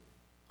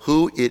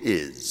 who it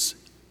is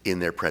in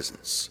their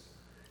presence.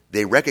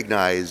 They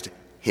recognized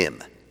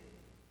him.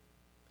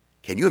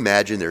 Can you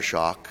imagine their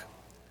shock,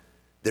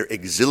 their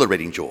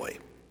exhilarating joy?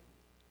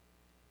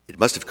 It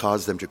must have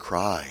caused them to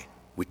cry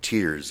with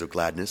tears of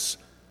gladness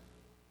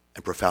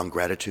and profound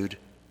gratitude.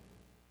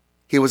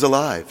 He was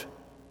alive.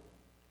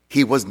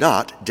 He was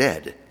not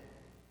dead.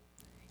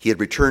 He had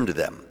returned to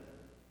them.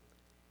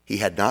 He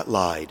had not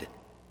lied.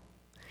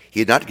 He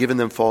had not given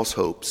them false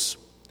hopes.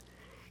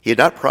 He had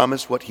not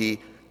promised what he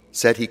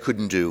said he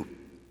couldn't do.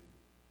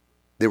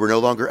 They were no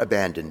longer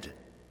abandoned.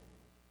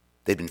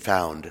 They'd been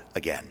found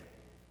again.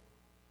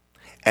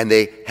 And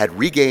they had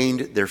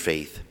regained their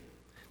faith,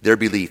 their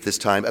belief, this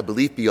time a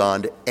belief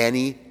beyond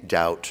any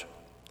doubt.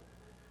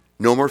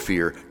 No more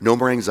fear, no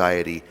more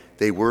anxiety.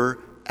 They were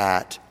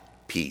at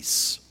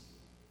peace.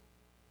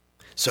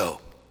 So,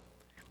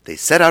 they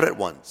set out at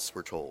once,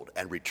 we're told,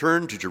 and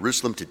returned to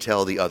Jerusalem to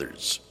tell the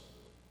others.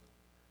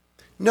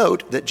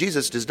 Note that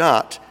Jesus does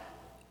not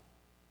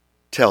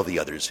tell the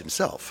others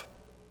himself.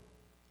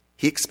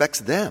 He expects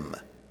them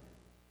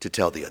to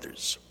tell the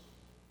others.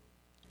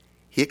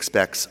 He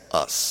expects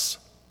us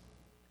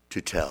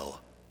to tell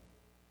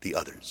the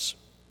others.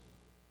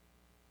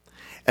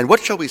 And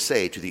what shall we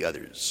say to the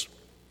others?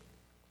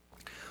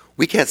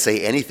 We can't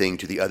say anything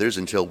to the others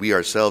until we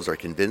ourselves are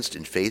convinced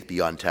in faith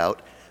beyond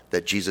doubt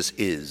that Jesus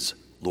is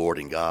Lord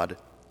and God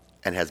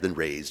and has been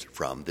raised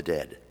from the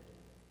dead.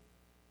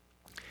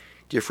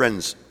 Dear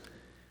friends,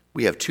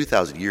 we have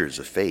 2,000 years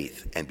of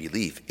faith and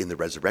belief in the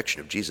resurrection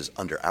of Jesus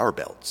under our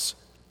belts.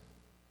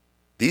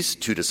 These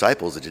two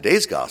disciples in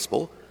today's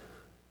gospel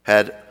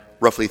had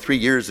roughly 3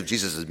 years of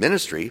Jesus'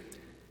 ministry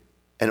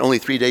and only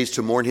 3 days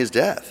to mourn his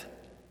death.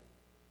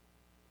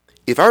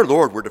 If our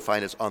Lord were to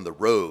find us on the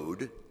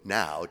road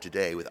now,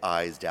 today, with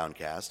eyes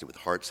downcast and with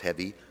hearts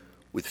heavy,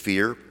 with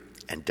fear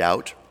and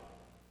doubt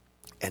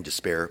and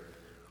despair,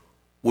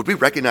 would we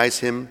recognize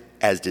him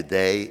as did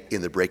they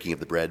in the breaking of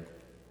the bread?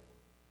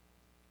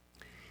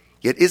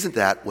 Yet isn't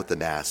that what the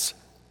Mass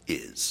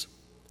is?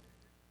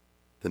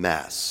 The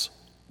Mass,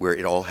 where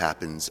it all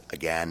happens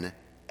again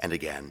and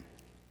again.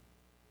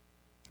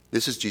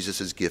 This is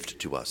Jesus' gift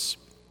to us.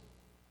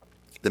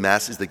 The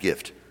Mass is the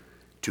gift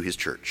to his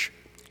church,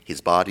 his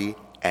body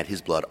and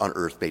his blood on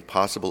earth made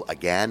possible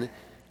again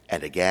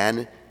and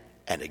again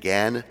and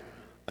again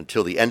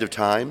until the end of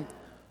time,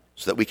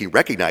 so that we can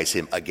recognize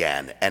him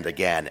again and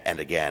again and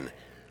again,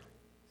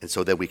 and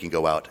so that we can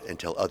go out and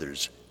tell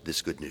others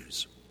this good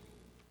news.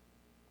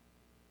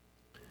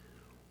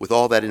 With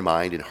all that in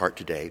mind and heart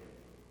today,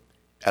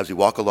 as we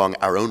walk along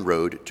our own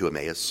road to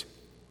Emmaus,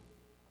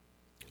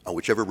 on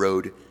whichever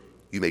road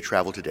you may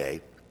travel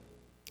today,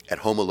 at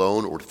home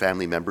alone or with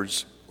family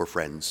members or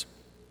friends,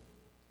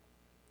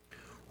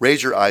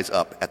 raise your eyes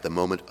up at the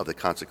moment of the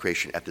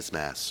consecration at this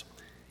Mass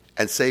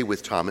and say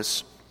with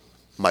Thomas,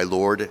 "My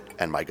Lord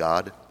and my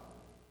God."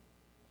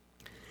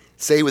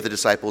 Say with the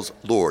disciples,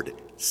 "Lord,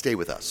 stay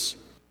with us."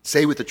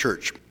 Say with the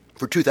church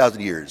for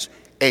 2,000 years,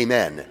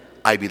 "Amen,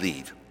 I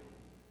believe."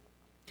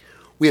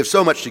 We have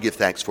so much to give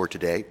thanks for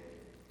today.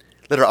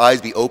 Let our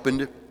eyes be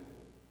opened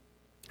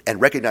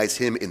and recognize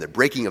him in the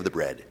breaking of the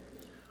bread.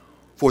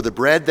 For the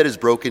bread that is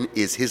broken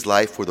is his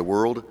life for the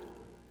world,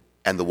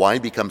 and the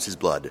wine becomes his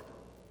blood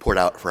poured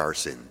out for our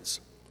sins.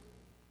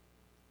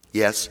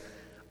 Yes,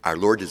 our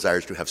Lord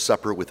desires to have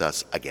supper with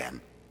us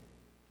again.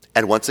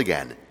 And once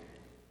again,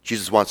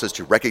 Jesus wants us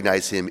to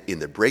recognize him in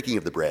the breaking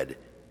of the bread,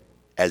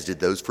 as did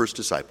those first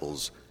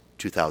disciples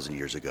 2,000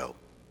 years ago.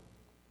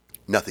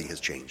 Nothing has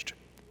changed.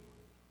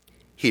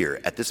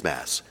 Here at this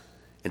Mass,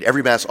 and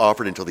every Mass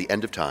offered until the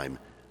end of time,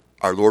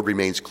 our Lord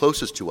remains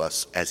closest to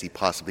us as he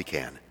possibly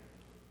can,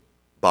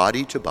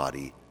 body to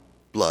body,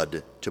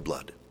 blood to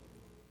blood.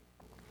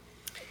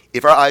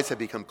 If our eyes have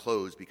become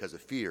closed because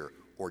of fear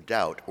or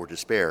doubt or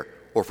despair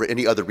or for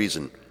any other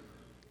reason,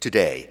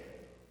 today,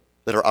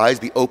 let our eyes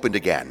be opened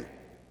again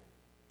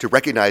to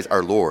recognize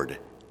our Lord,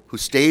 who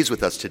stays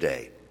with us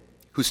today,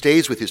 who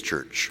stays with his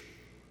church,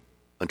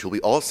 until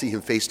we all see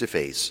him face to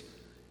face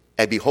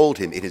and behold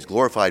him in his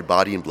glorified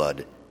body and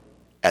blood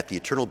at the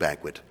eternal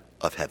banquet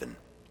of heaven.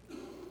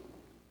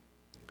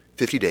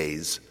 50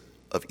 days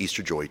of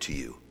Easter joy to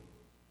you.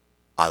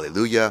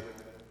 Alleluia,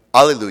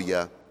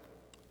 alleluia,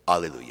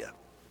 alleluia.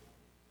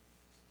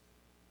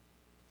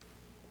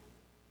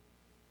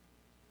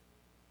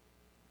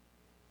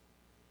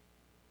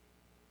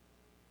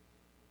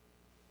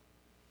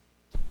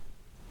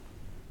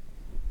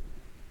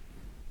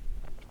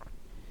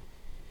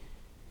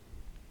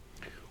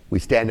 We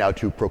stand now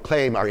to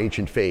proclaim our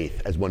ancient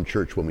faith as one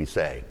church when we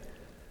say,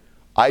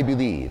 I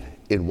believe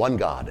in one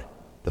God,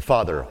 the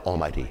Father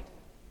Almighty,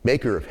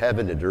 maker of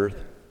heaven and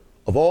earth,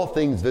 of all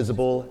things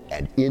visible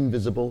and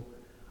invisible.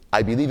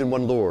 I believe in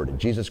one Lord,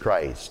 Jesus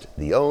Christ,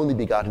 the only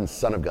begotten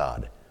Son of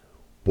God,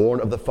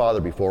 born of the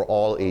Father before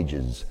all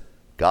ages,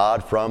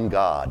 God from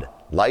God,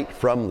 light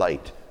from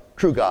light,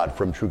 true God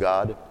from true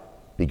God,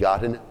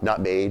 begotten,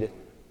 not made,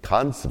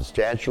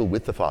 consubstantial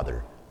with the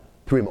Father.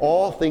 Through him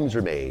all things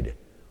are made.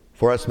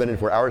 For us men and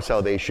for our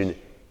salvation,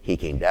 he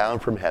came down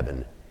from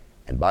heaven,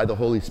 and by the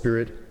Holy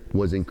Spirit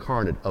was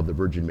incarnate of the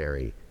Virgin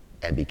Mary,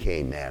 and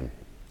became man.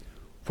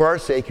 For our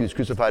sake he was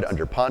crucified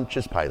under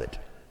Pontius Pilate.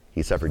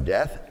 He suffered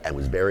death and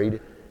was buried,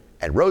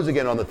 and rose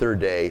again on the third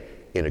day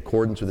in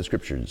accordance with the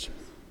Scriptures.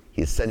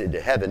 He ascended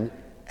to heaven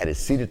and is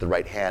seated at the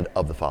right hand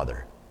of the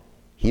Father.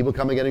 He will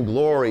come again in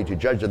glory to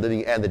judge the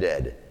living and the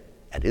dead,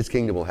 and his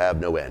kingdom will have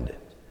no end.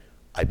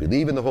 I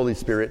believe in the Holy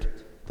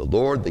Spirit, the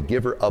Lord, the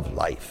giver of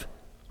life,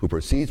 who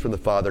proceeds from the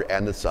Father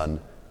and the Son,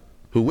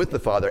 who with the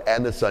Father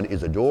and the Son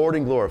is adored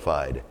and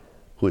glorified,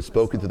 who has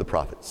spoken through the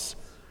prophets.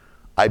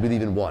 I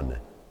believe in one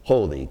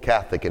holy,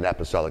 Catholic, and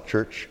Apostolic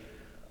Church.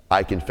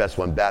 I confess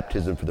one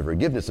baptism for the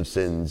forgiveness of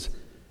sins.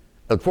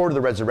 I look forward to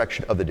the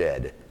resurrection of the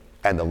dead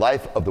and the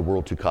life of the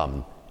world to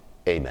come.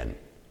 Amen.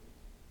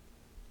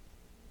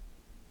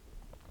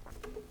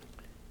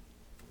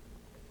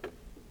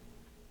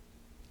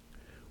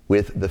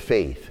 With the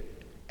faith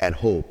and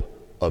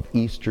hope of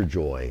Easter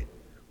joy,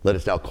 let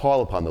us now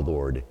call upon the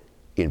Lord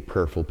in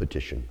prayerful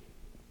petition.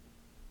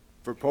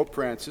 For Pope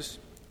Francis,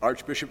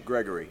 Archbishop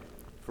Gregory,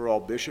 for all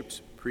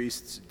bishops,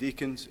 priests,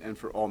 deacons, and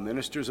for all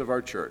ministers of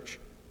our church,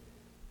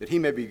 that he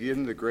may be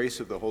given the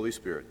grace of the Holy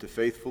Spirit to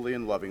faithfully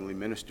and lovingly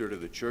minister to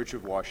the Church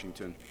of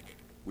Washington,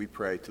 we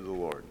pray to the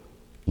Lord.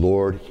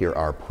 Lord, hear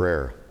our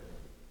prayer.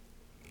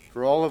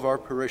 For all of our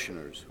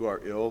parishioners who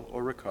are ill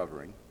or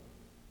recovering,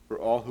 for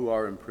all who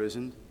are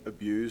imprisoned,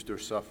 abused, or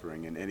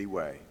suffering in any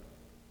way,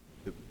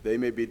 that they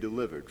may be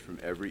delivered from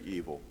every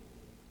evil,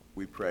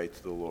 we pray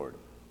to the Lord.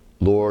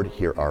 Lord,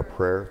 hear our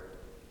prayer.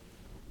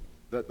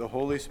 That the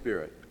Holy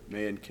Spirit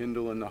may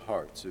enkindle in the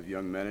hearts of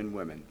young men and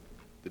women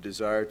the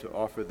desire to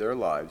offer their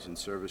lives in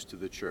service to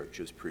the Church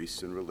as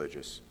priests and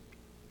religious,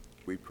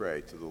 we pray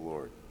to the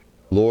Lord.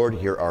 Lord,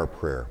 hear our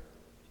prayer.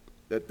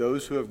 That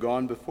those who have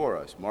gone before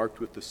us,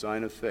 marked with the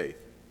sign of faith,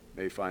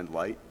 may find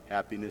light,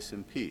 happiness,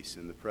 and peace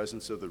in the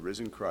presence of the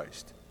risen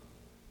Christ,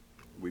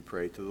 we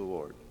pray to the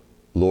Lord.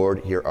 Lord,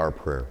 hear our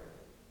prayer.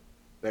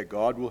 That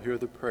God will hear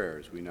the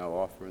prayers we now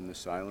offer in the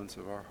silence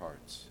of our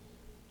hearts,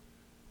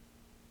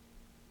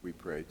 we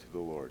pray to the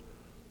Lord.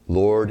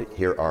 Lord,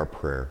 hear our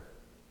prayer.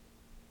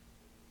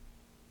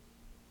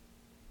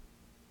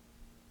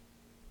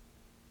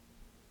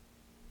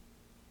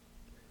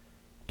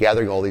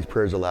 Gathering all these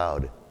prayers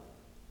aloud,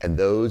 and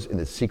those in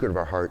the secret of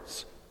our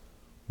hearts,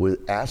 will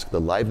ask the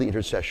lively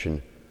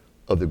intercession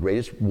of the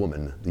greatest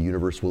woman the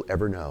universe will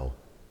ever know,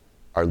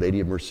 Our Lady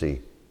of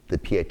Mercy, the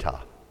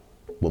Pietà,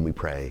 when we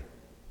pray.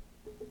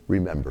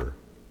 Remember,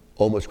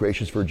 O most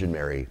gracious Virgin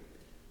Mary,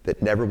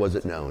 that never was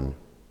it known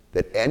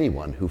that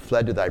anyone who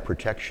fled to thy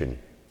protection,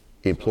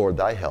 implored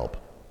thy help,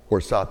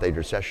 or sought thy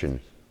intercession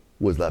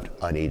was left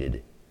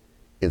unaided.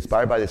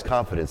 Inspired by this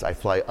confidence, I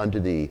fly unto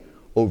thee,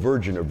 O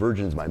Virgin of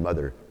Virgins, my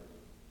mother.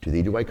 To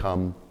thee do I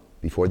come,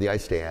 before thee I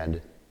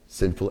stand,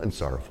 sinful and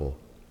sorrowful.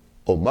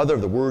 O Mother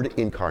of the Word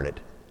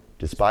incarnate,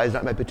 despise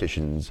not my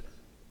petitions.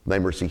 Thy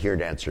mercy hear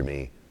and answer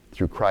me.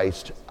 Through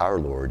Christ our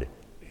Lord.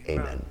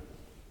 Amen.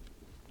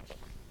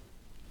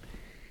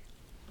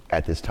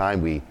 At this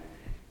time, we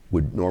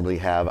would normally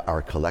have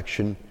our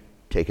collection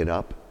taken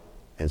up.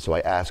 And so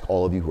I ask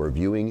all of you who are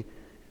viewing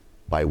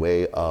by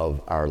way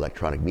of our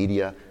electronic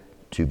media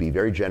to be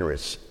very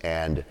generous.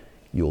 And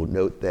you'll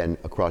note then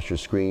across your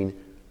screen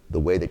the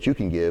way that you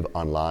can give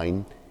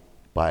online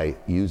by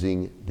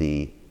using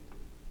the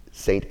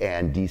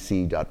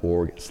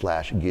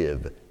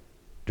stannedc.org/give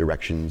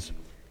directions.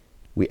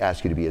 We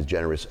ask you to be as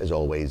generous as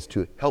always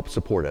to help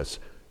support us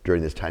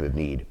during this time of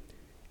need.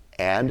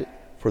 And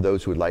for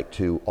those who would like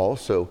to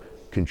also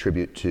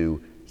contribute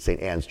to St.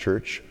 Anne's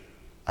Church,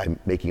 I'm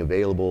making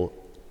available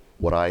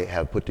what I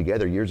have put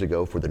together years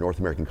ago for the North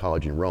American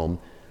College in Rome,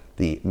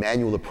 the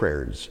Manual of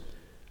Prayers,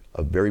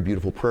 a very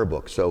beautiful prayer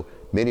book. So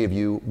many of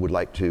you would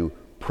like to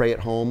pray at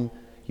home.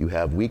 You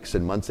have weeks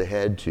and months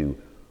ahead to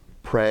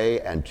pray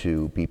and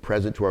to be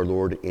present to our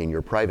Lord in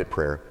your private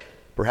prayer.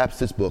 Perhaps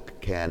this book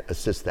can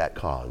assist that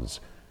cause.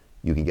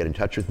 You can get in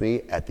touch with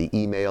me at the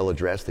email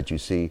address that you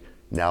see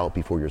now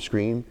before your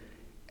screen,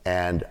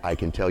 and I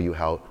can tell you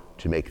how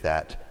to make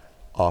that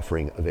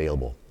offering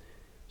available.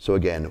 So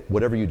again,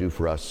 whatever you do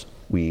for us,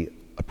 we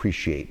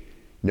appreciate.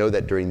 Know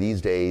that during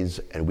these days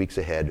and weeks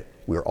ahead,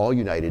 we are all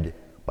united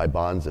by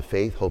bonds of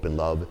faith, hope, and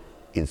love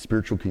in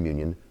spiritual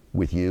communion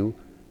with you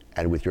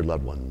and with your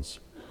loved ones.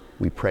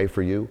 We pray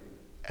for you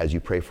as you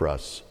pray for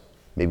us.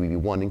 May we be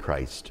one in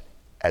Christ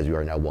as we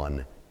are now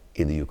one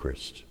in the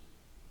Eucharist.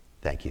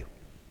 Thank you.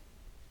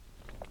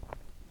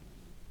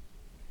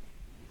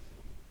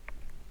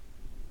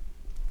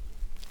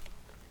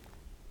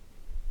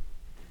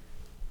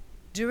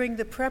 During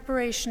the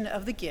preparation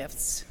of the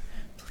gifts,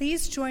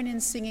 please join in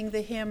singing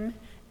the hymn,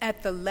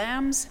 At the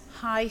Lamb's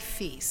High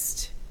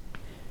Feast.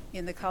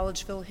 In the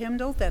Collegeville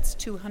hymnal, that's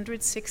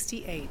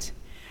 268,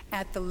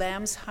 At the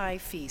Lamb's High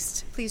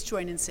Feast. Please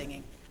join in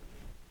singing.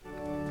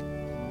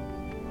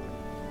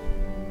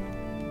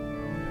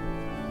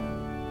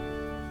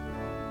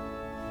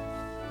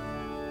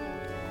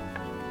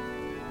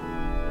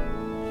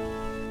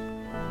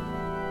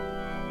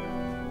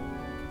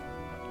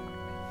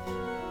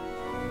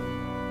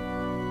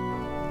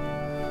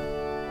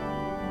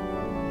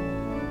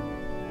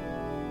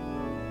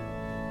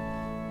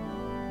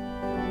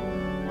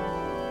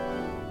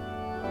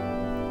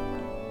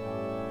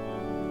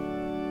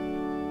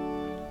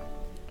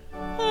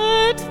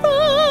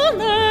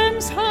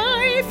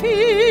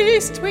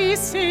 We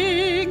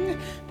sing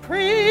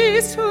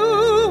praise to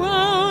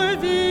our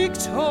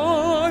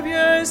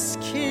victorious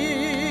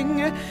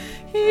King.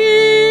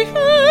 He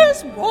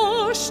has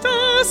washed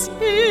us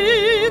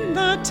in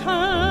the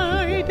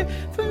tide,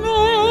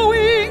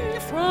 flowing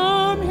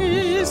from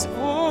his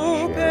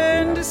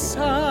opened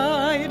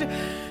side.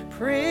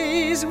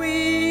 Praise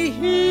we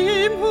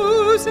him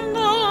whose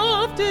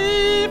love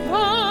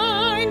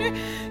divine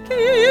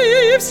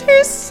gives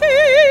his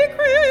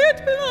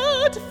sacred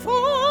blood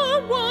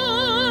for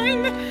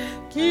wine,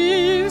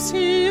 gives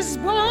his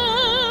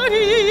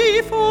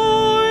body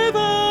for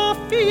the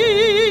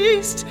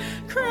feast.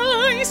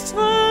 Christ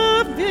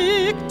the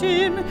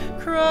victim,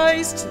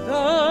 Christ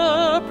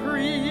the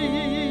priest.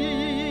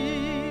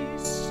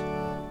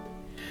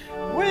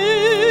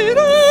 Where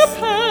the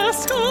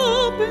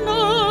paschal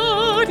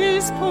blood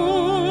is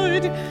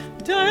poured,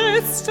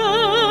 death's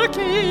dark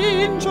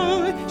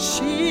angel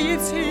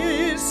sheathes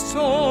his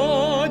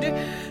sword.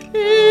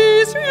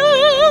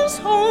 Israel's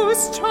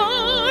host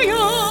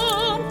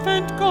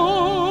triumphant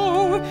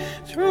go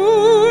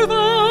through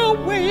the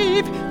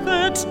wave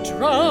that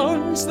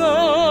drowns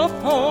the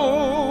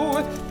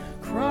foe.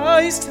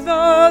 Christ the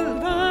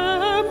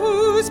Lamb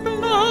whose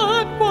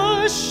blood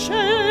was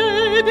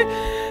shed,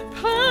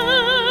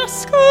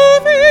 Paschal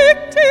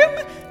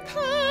victim,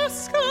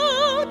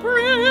 Paschal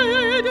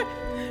bread,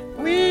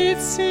 with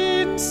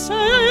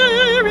sincerity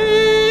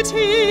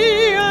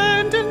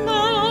and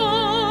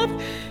love,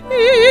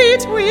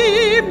 eat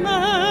we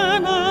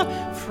manna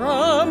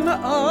from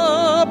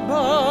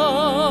above.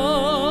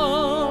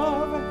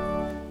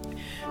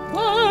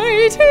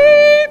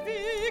 Mighty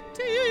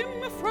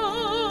victim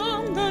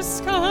from the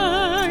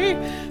sky,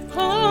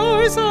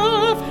 powers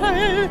of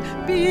hell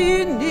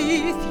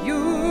beneath you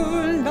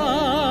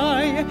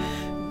lie.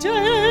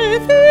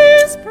 Death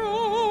is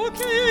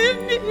broken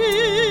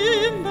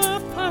in the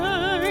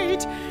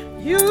fight.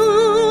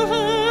 You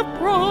have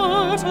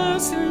brought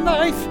us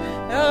life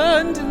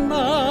and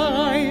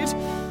light.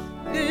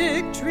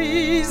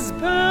 Victory's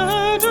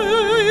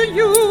banner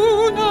you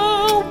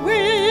now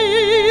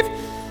wave,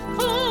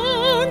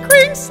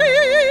 conquering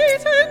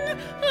Satan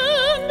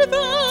and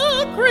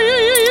the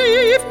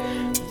grave.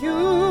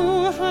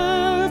 You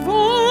have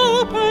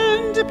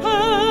opened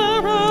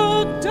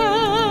paradise,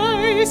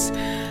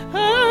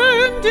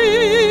 and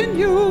in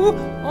you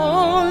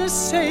all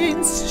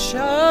saints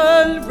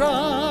shall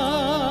rise.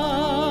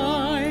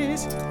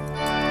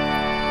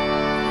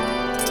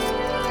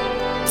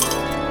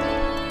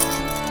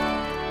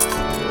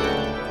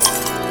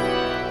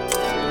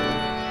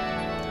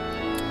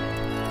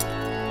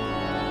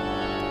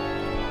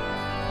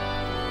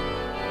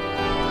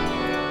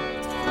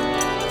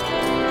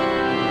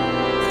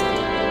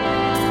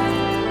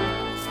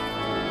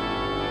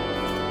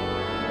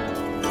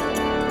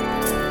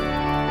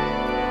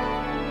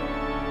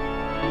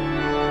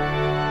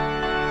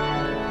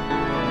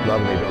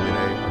 Domine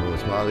Domine,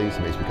 amoris malis,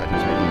 meis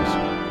peccatis meis,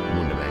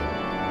 munda mei.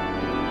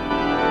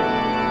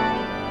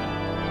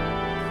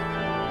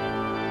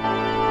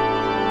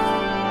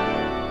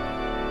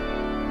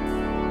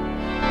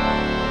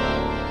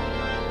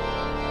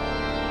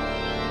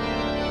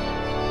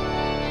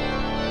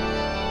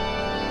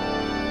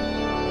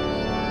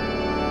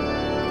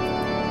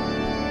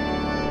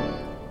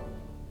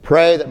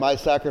 Pray that my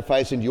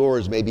sacrifice and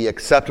yours may be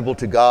acceptable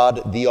to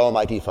God, the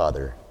Almighty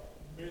Father.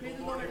 May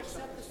the Lord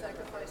accept the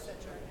sacrifice at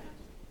your hand,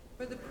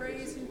 for the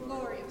praise and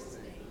glory of his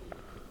name,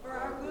 for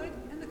our good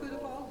and the good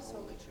of all his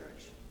holy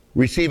church.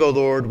 Receive, O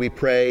Lord, we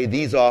pray,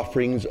 these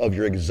offerings of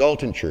your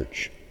exultant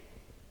church,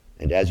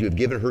 and as you have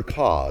given her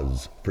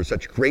cause for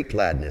such great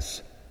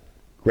gladness,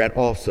 grant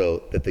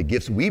also that the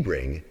gifts we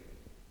bring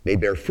may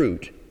bear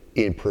fruit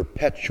in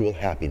perpetual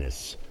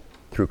happiness,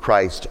 through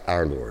Christ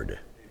our Lord.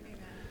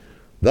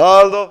 The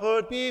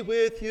Lord be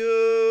with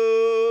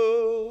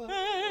you.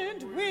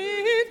 And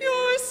with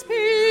your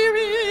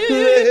spirit.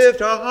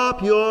 Lift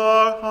up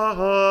your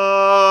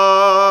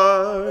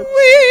heart. We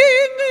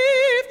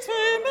lift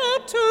him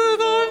up to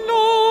the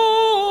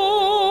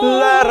Lord.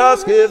 Let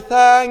us give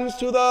thanks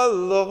to the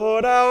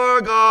Lord our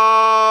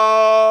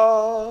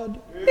God.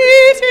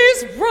 It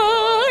is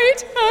right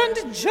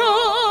and just.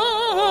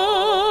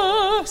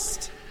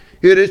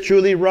 It is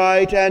truly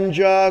right and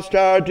just,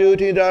 our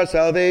duty and our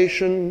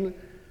salvation,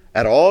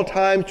 at all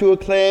times to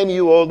acclaim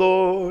you, O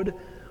Lord,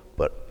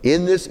 but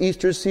in this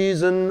Easter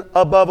season,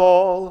 above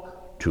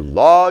all, to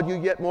laud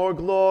you yet more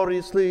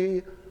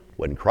gloriously,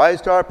 when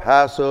Christ our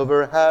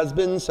Passover has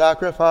been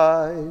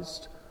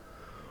sacrificed.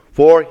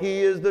 For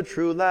he is the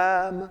true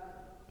Lamb,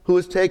 who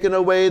has taken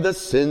away the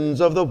sins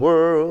of the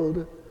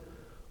world.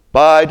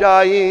 By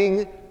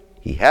dying,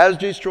 he has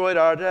destroyed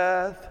our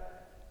death,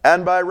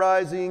 and by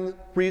rising,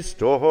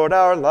 restored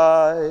our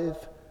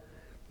life.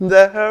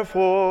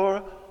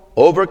 Therefore,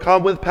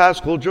 overcome with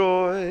paschal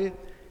joy,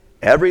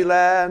 every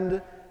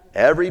land,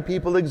 every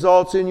people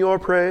exalts in your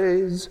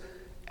praise,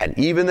 and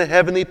even the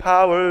heavenly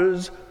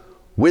powers,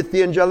 with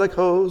the angelic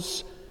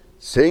hosts,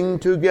 sing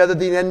together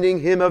the unending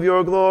hymn of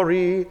your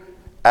glory,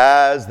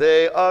 as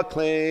they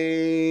acclaim.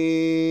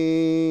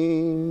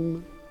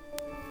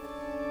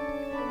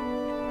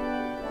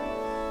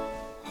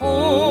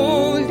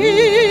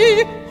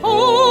 Holy,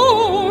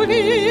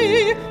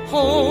 holy,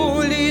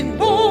 holy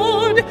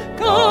Lord,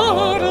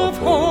 God of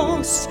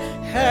hosts,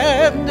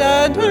 heaven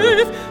and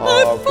earth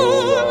are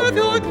full of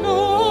your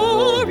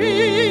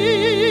glory.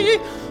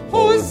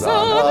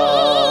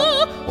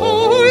 Hosanna,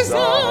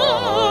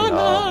 Hosanna,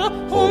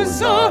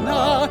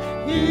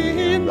 Hosanna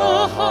in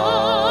the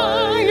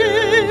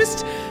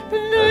highest.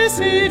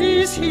 Blessed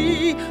is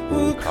he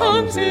who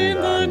comes in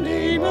the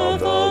name of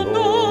the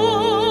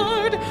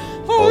Lord.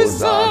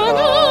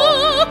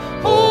 Hosanna,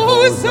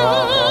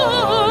 Hosanna,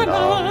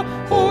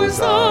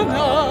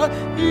 Hosanna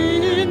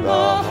in the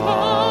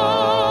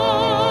highest.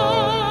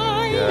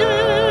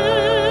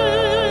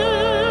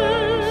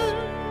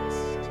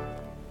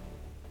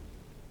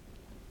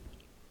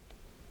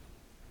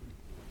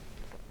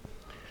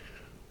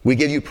 We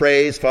give you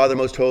praise, Father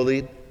most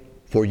holy,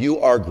 for you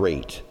are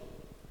great,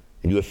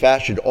 and you have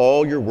fashioned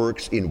all your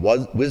works in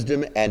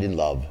wisdom and in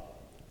love.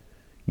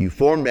 You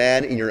formed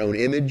man in your own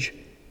image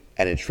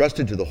and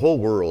entrusted to the whole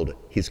world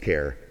his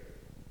care,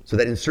 so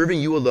that in serving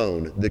you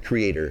alone, the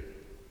Creator,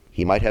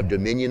 he might have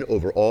dominion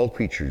over all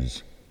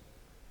creatures.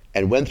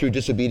 And when through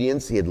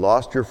disobedience he had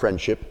lost your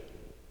friendship,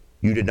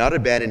 you did not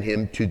abandon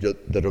him to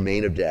the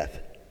domain of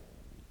death.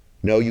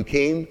 No, you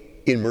came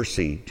in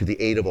mercy to the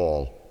aid of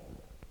all,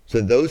 so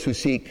that those who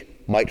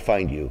seek might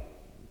find you.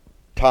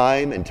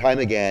 Time and time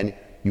again,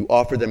 you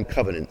offered them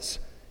covenants,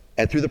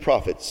 and through the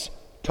prophets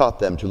taught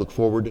them to look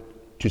forward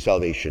to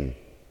salvation.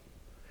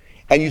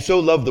 And you so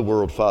loved the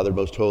world, Father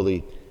most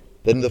holy,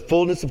 that in the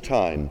fullness of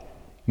time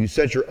you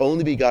sent your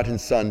only begotten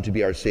Son to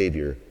be our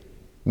Savior,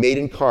 made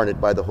incarnate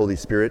by the Holy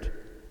Spirit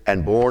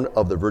and born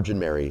of the Virgin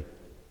Mary.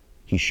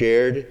 He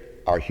shared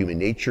our human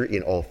nature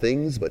in all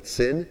things but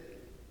sin.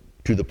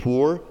 To the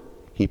poor,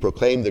 he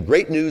proclaimed the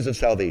great news of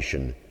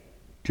salvation.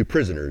 To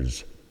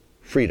prisoners,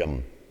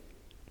 freedom.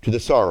 To the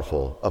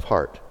sorrowful of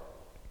heart,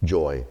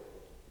 joy.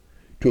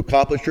 To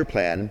accomplish your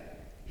plan,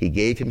 he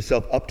gave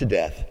himself up to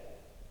death,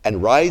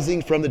 and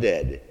rising from the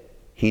dead,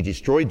 he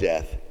destroyed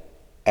death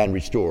and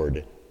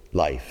restored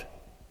life.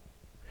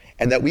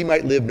 And that we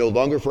might live no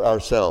longer for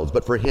ourselves,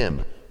 but for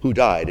him who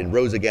died and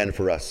rose again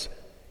for us,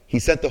 he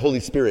sent the Holy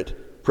Spirit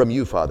from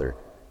you, Father,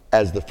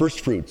 as the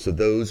first fruits of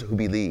those who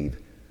believe,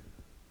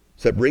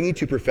 so that bringing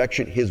to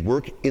perfection his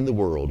work in the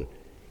world,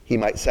 he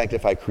might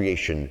sanctify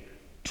creation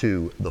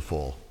to the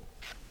full.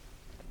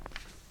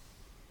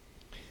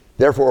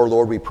 Therefore, O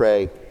Lord, we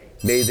pray,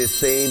 may this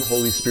same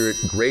Holy Spirit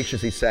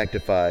graciously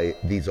sanctify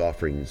these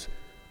offerings,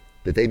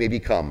 that they may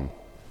become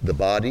the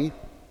body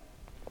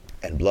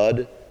and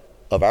blood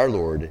of our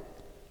Lord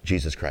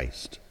Jesus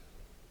Christ,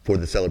 for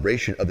the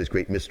celebration of this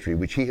great mystery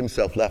which he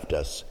himself left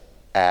us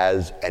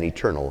as an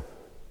eternal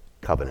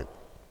covenant.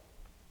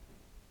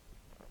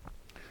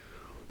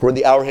 For when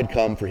the hour had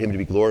come for him to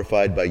be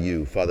glorified by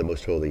you, Father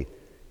most holy,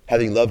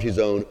 having loved his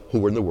own who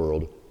were in the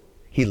world,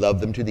 he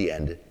loved them to the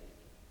end.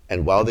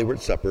 And while they were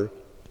at supper,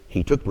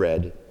 he took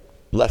bread,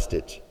 blessed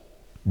it,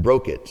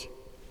 broke it,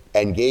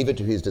 and gave it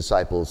to his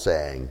disciples,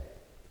 saying,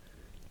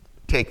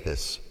 "Take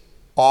this,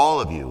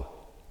 all of you,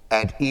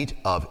 and eat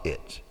of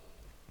it.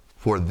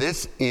 For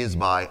this is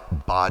my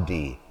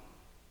body,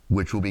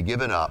 which will be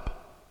given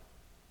up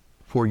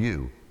for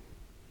you."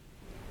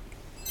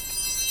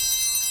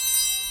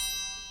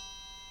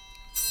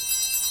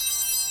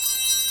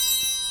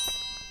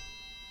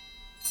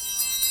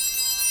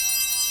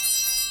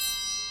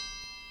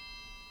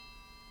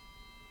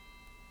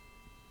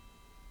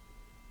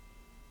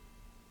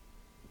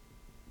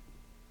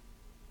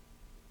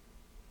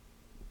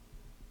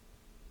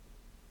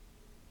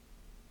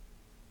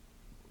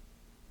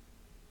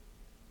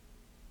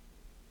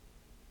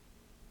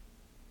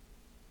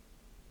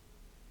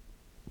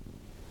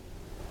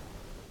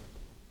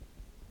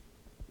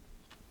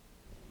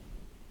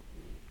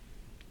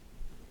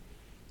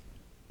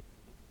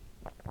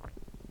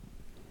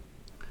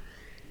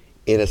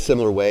 In a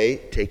similar way,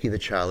 taking the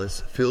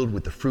chalice filled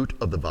with the fruit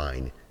of the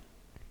vine,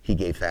 he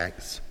gave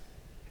thanks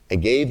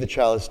and gave the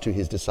chalice to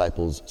his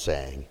disciples,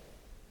 saying,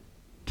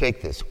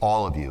 "Take this,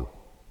 all of you,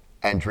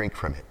 and drink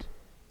from it.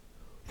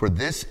 For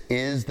this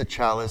is the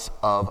chalice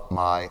of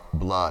my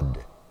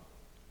blood,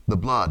 the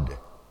blood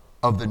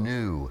of the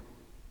new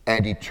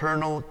and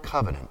eternal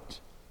covenant,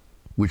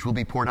 which will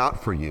be poured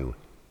out for you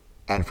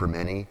and for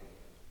many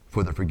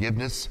for the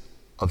forgiveness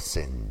of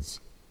sins.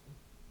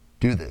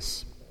 Do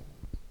this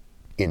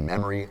in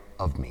memory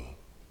of me.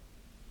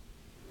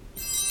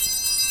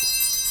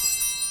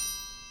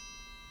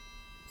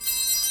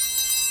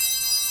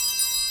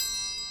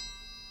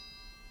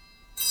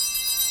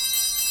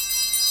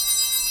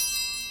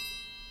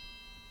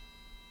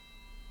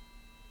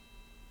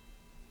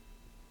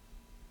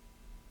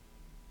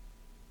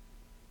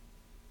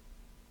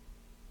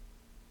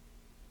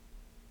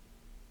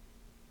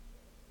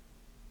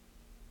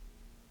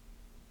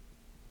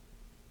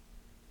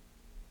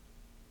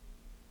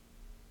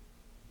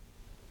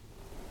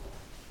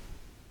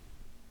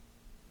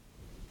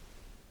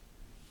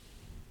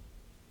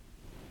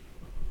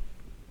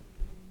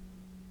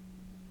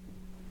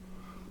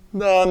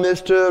 The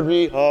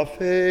mystery of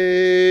faith.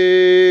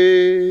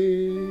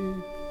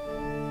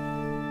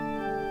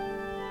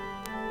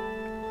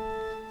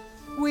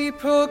 We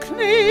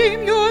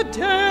proclaim your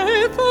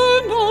death,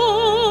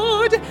 O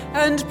Lord,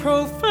 and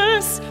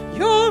profess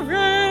your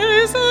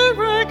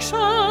resurrection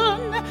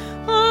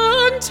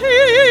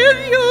until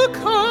you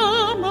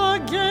come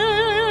again.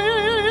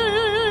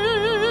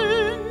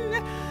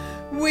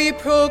 We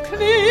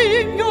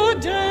proclaim your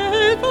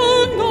death,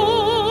 O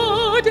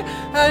Lord,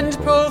 and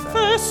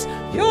profess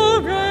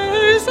your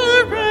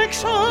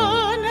resurrection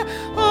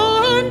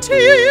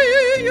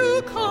until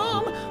you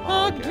come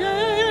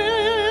again.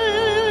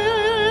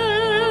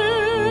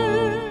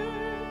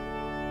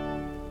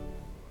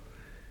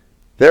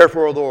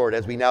 Therefore, O Lord,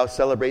 as we now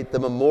celebrate the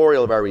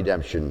memorial of our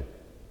redemption,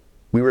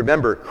 we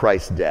remember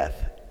Christ's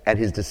death and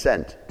his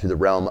descent to the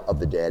realm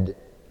of the dead.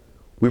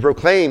 We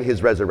proclaim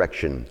his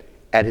resurrection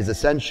and his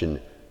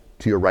ascension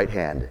to your right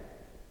hand.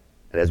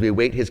 And as we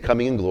await his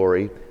coming in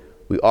glory,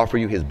 we offer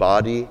you his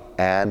body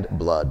and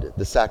blood,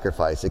 the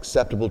sacrifice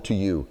acceptable to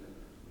you,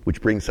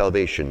 which brings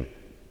salvation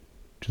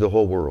to the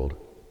whole world.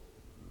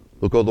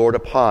 Look, O Lord,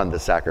 upon the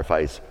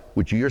sacrifice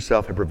which you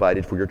yourself have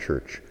provided for your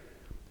church,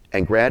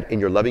 and grant in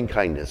your loving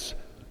kindness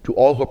to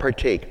all who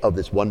partake of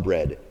this one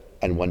bread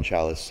and one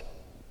chalice,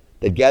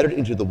 that gathered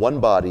into the one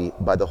body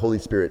by the Holy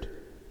Spirit,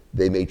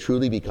 they may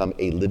truly become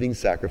a living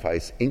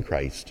sacrifice in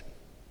Christ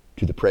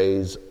to the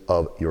praise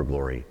of your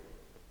glory.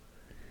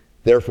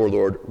 Therefore,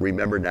 Lord,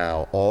 remember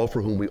now all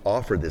for whom we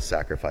offer this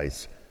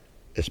sacrifice,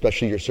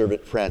 especially your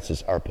servant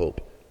Francis, our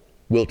Pope,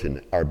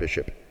 Wilton, our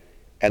Bishop,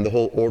 and the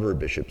whole order of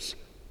bishops,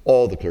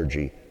 all the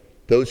clergy,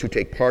 those who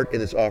take part in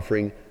this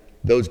offering,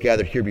 those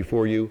gathered here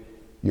before you,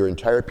 your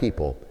entire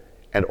people,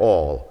 and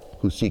all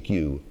who seek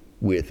you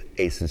with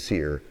a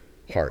sincere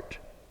heart.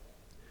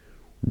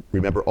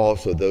 Remember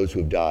also those who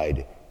have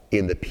died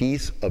in the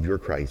peace of your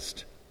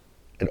Christ,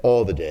 and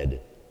all the dead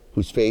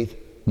whose faith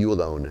you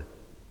alone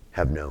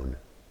have known.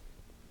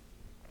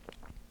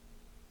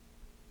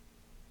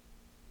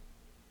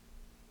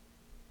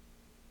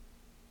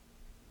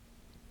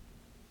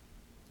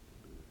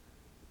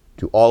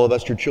 To all of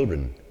us, your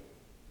children,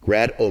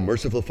 grant, O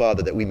merciful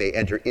Father, that we may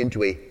enter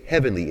into a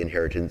heavenly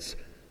inheritance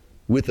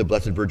with the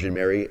Blessed Virgin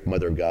Mary,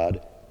 Mother of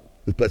God,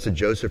 with Blessed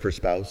Joseph, her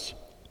spouse,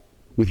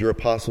 with your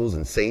apostles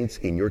and saints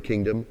in your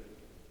kingdom,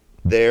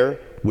 there,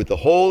 with the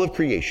whole of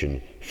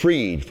creation,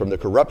 freed from the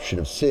corruption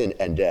of sin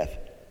and death,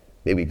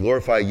 may we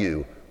glorify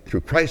you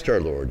through Christ our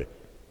Lord,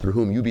 through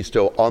whom you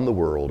bestow on the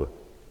world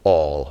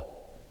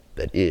all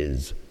that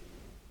is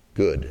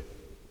good.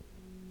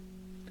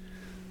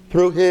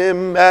 Through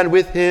him, and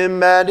with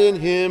him, and in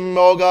him,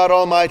 O God,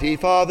 Almighty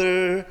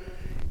Father,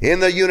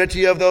 in the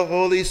unity of the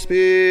Holy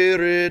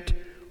Spirit,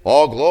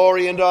 all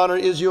glory and honor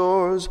is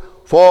yours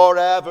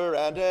forever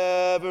and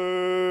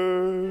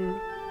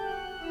ever.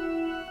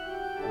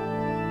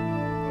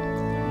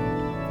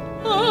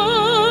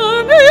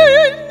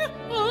 Amen,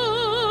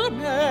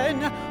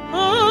 amen,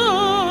 amen,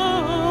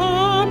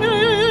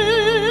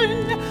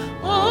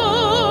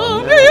 amen,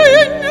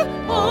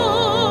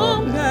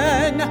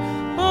 amen,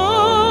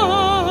 amen.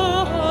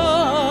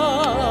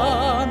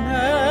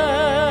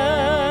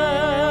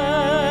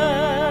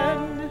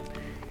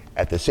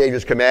 At the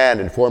Savior's command,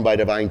 informed by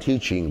divine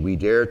teaching, we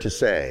dare to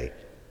say,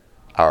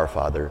 Our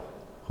Father,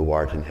 who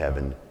art in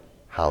heaven,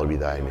 hallowed be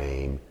thy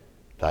name.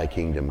 Thy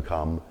kingdom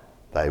come,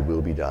 thy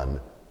will be done,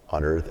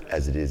 on earth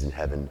as it is in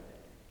heaven.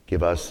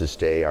 Give us this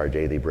day our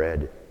daily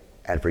bread,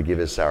 and forgive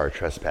us our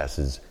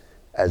trespasses,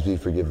 as we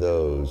forgive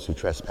those who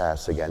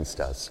trespass against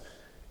us.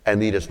 And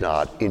lead us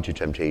not into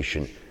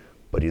temptation,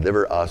 but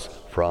deliver us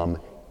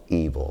from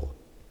evil.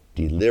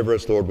 Deliver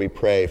us, Lord, we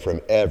pray, from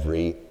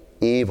every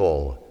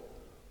evil.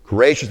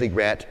 Graciously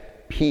grant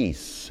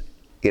peace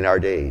in our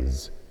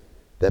days,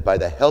 that by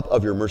the help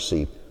of your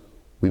mercy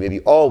we may be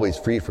always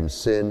free from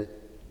sin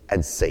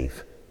and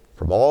safe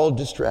from all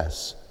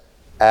distress,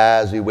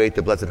 as we wait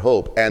the blessed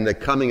hope and the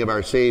coming of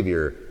our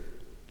Savior,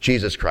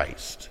 Jesus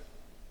Christ.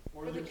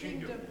 For the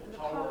kingdom, and the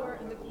power,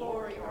 and the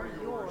glory are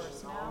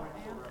yours, now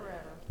and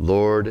forever.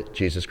 Lord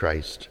Jesus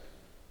Christ,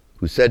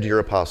 who said to your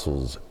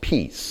apostles,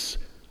 Peace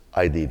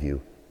I leave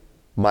you,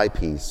 my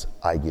peace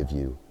I give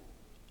you.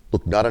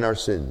 Look not on our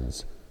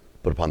sins,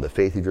 but upon the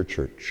faith of your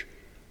church,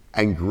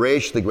 and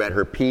graciously grant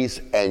her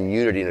peace and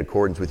unity in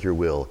accordance with your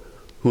will,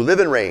 who live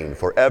and reign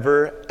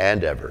forever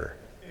and ever.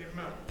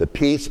 Amen. The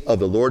peace of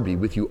the Lord be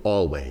with you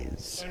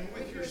always. And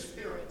with your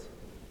spirit.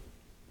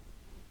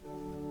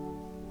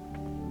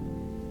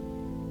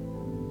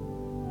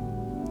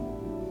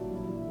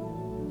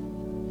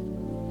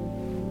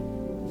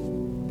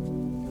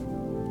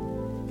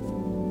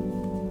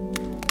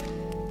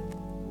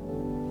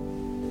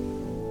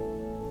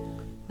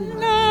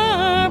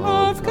 Lamb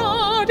of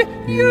God,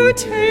 you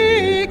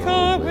take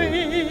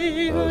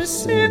away the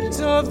sins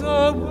of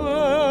the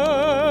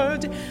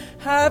world.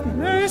 Have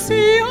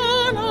mercy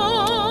on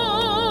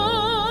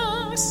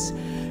us.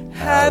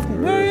 Have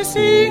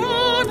mercy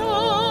on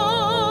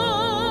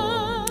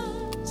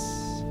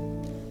us.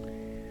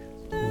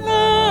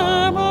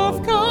 Lamb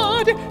of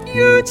God,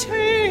 you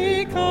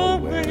take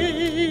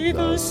away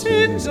the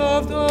sins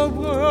of the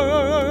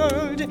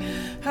world.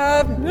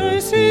 Have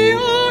mercy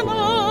on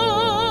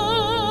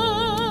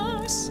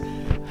us.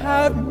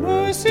 Have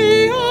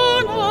mercy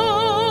on us.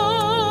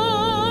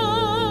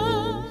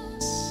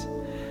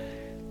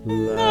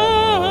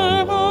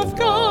 Lamb of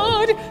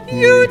God,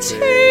 you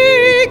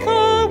take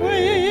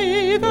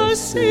away the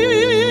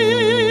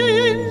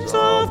sins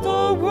of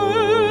the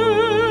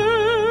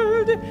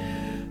world.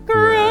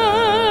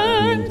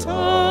 Grant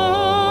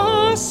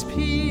us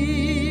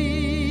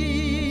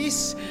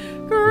peace.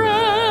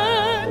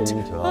 Grant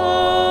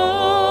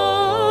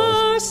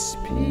us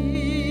peace.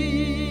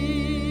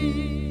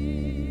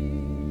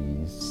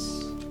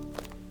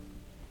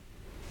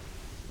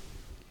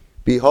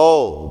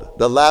 Behold,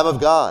 the Lamb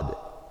of God.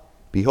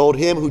 Behold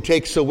him who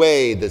takes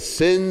away the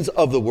sins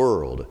of the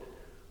world.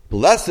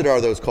 Blessed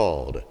are those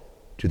called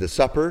to the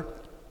supper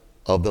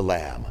of the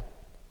Lamb.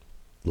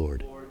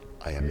 Lord,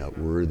 I am not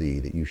worthy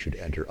that you should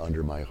enter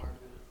under my heart,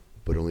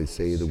 but only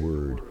say the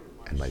word,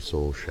 and my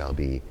soul shall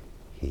be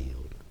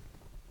healed.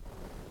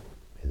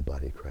 May the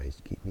body of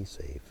Christ keep me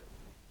safe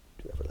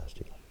to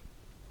everlasting life.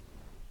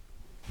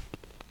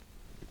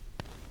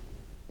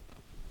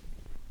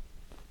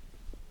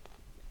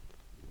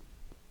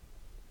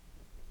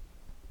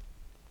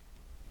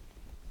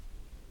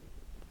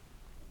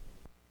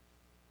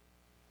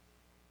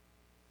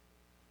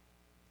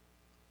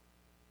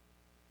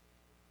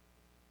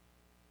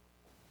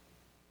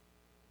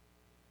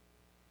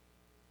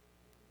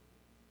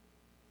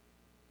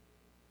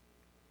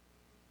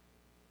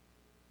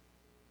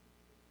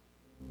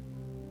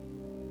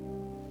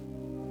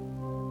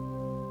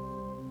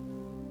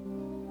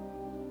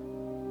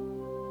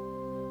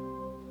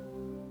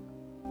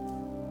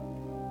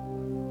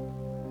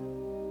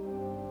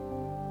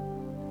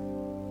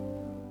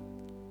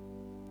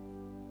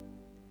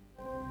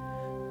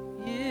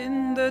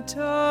 In the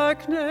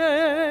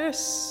darkness,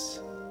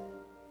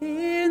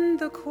 in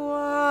the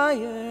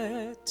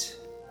quiet,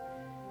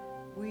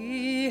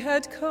 we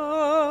had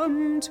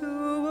come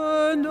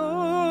to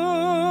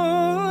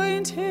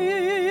anoint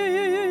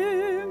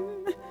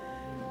him.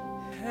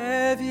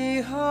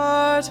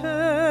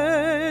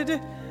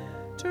 Heavy-hearted,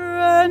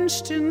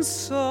 drenched in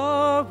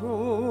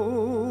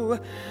sorrow,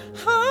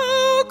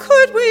 how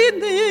could we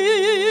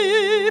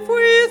live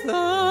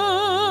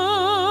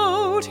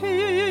without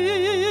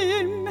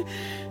him?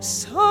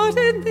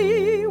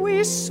 Suddenly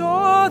we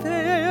saw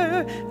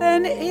there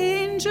an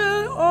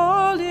angel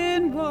all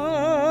in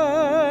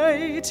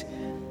white.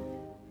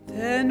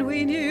 Then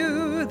we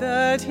knew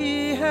that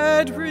he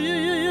had risen.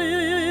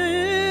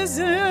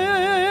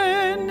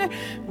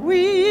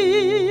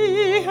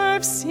 We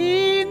have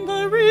seen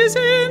the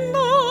risen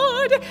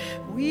Lord.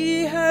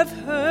 We have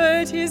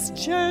heard his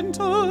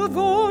gentle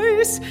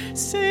voice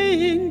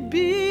saying,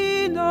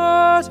 "Be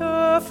not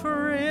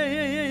afraid."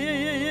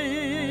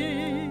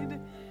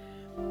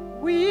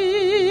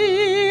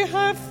 We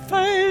have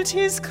felt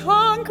his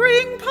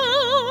conquering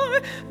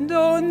power,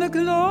 known the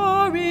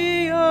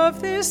glory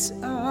of this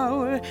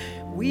hour.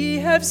 We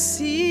have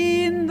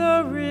seen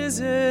the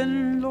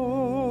risen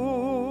Lord.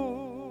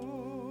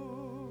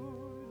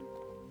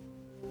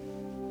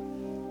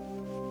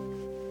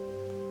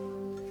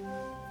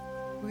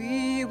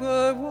 We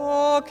were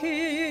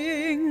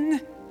walking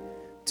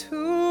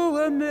to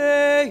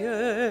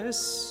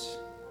Emmaus.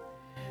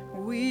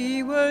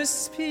 We were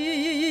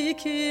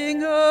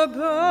speaking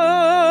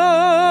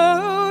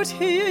about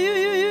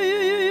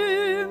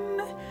him.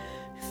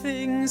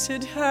 Things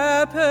had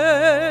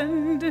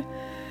happened.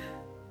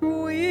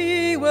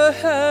 We were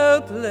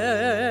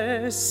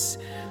helpless.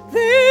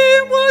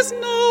 There was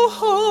no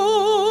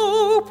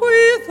hope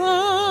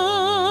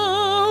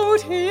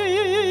without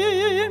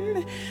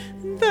him.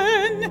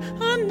 Then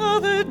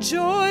another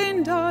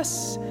joined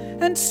us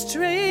and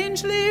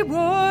strangely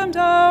warmed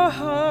our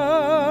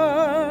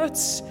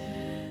hearts.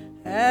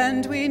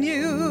 And we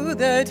knew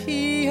that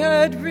he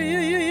had risen.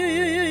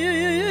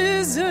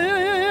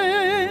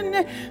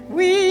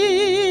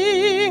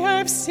 We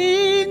have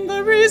seen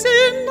the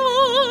risen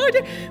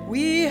Lord.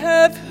 We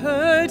have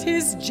heard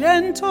his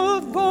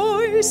gentle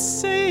voice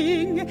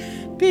saying,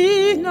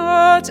 "Be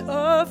not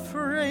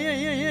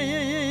afraid."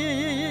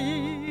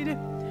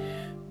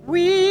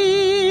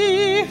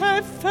 We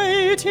have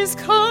felt his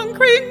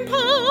conquering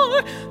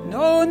power,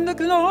 known the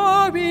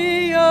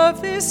glory of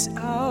this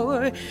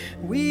hour.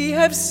 We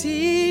have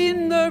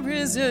seen the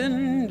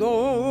risen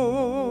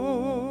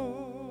Lord.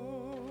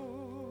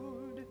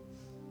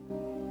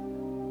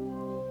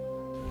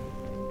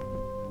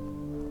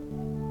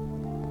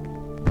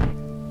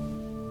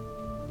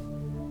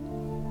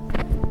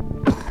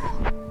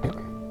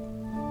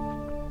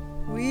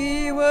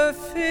 We were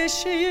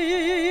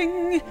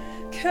fishing,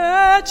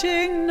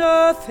 catching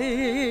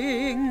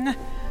nothing,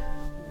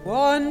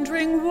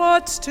 wondering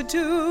what to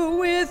do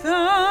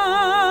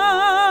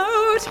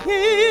without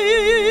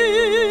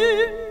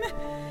him.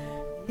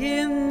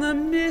 In the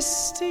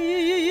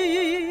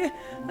misty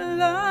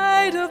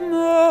light of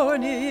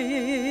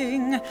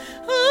morning,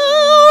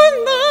 our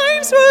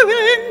lives were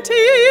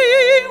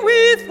empty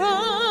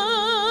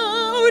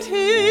without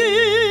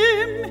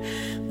him.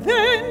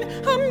 Then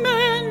a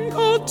man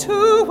called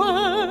to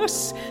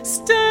us,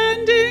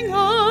 standing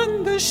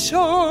on the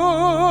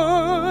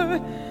shore,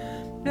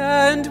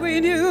 and we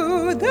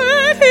knew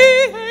that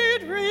he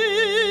had risen.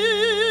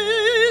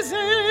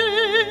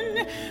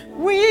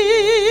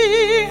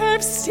 We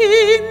have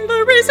seen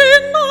the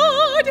risen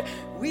Lord.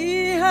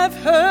 We have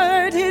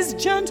heard his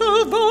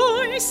gentle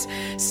voice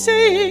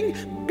saying,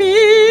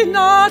 "Be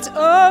not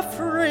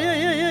afraid."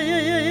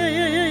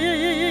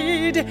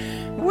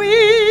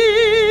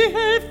 We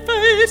have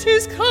felt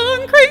his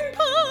conquering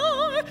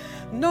power,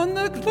 known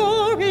the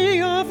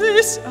glory of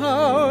this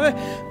hour.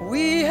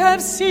 We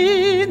have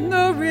seen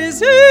the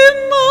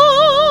risen Lord.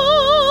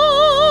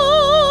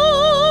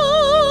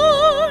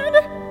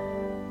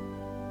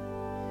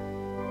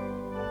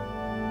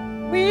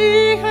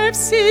 We have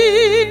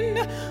seen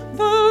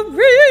the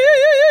risen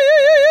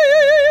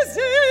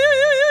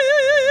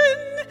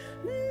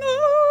Lord.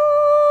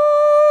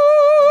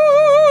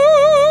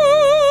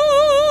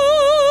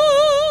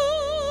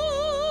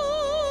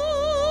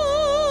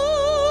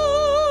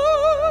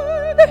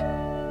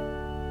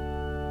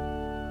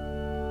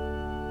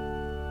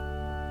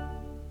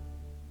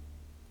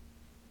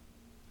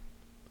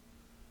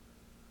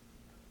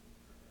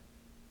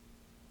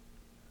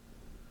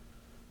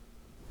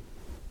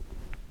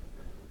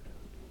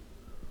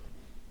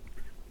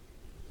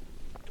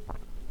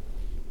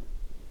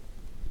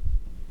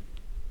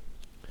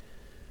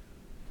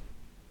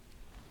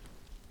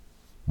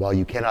 While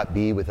you cannot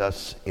be with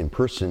us in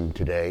person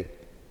today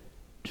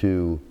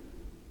to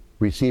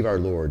receive our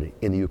Lord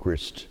in the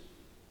Eucharist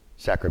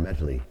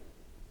sacramentally,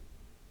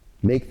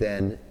 make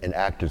then an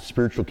act of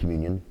spiritual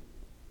communion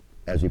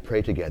as we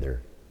pray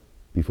together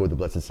before the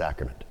Blessed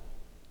Sacrament.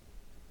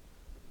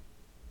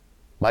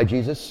 My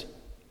Jesus,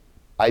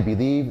 I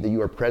believe that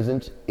you are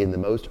present in the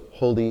most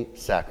holy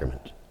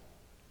sacrament.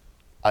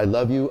 I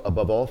love you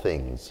above all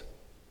things,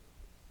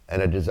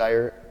 and I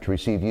desire to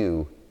receive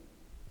you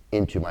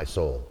into my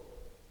soul.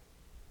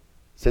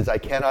 Since I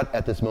cannot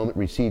at this moment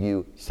receive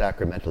you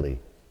sacramentally,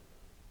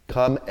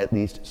 come at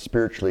least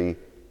spiritually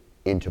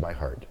into my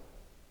heart.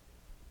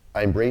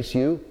 I embrace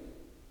you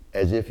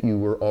as if you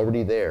were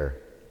already there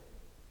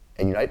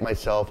and unite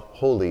myself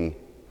wholly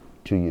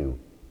to you.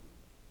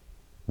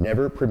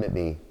 Never permit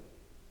me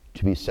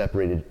to be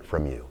separated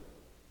from you.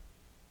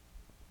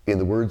 In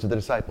the words of the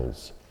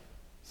disciples,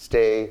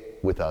 stay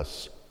with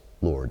us,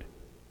 Lord.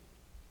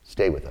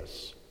 Stay with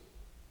us,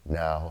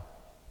 now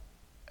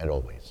and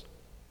always.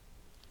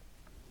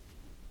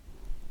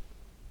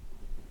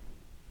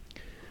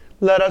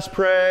 Let us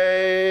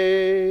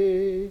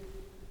pray.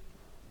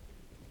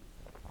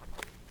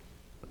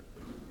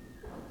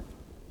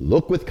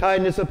 Look with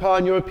kindness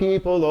upon your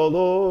people, O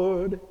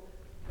Lord,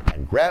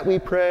 and grant, we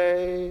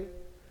pray,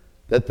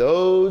 that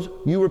those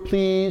you were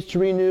pleased to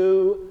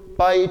renew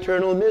by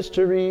eternal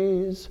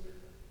mysteries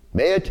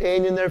may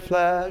attain in their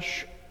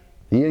flesh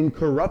the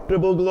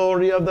incorruptible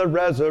glory of the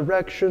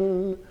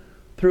resurrection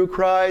through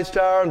Christ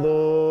our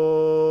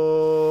Lord.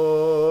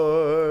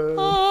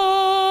 Amen.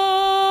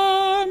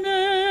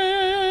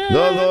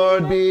 The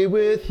Lord be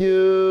with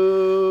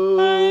you.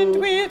 And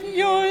with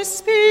your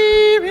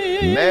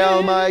spirit. May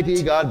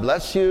Almighty God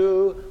bless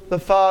you, the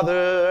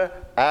Father,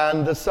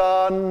 and the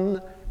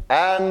Son,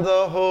 and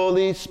the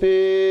Holy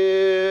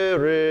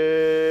Spirit.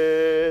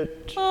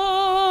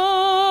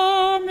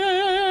 Amen.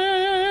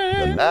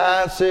 The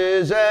Mass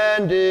is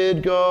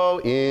ended. Go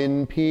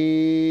in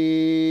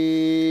peace.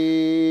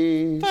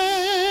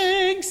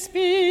 Thanks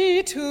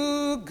be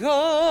to God.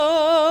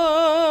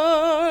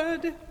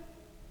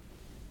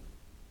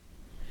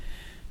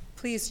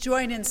 Please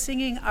join in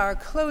singing our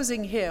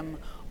closing hymn,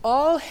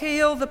 All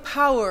Hail the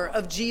Power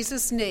of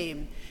Jesus'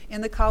 Name,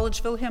 in the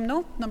Collegeville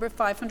Hymnal, number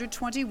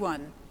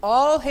 521.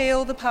 All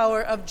hail the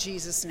power of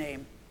Jesus'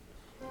 name.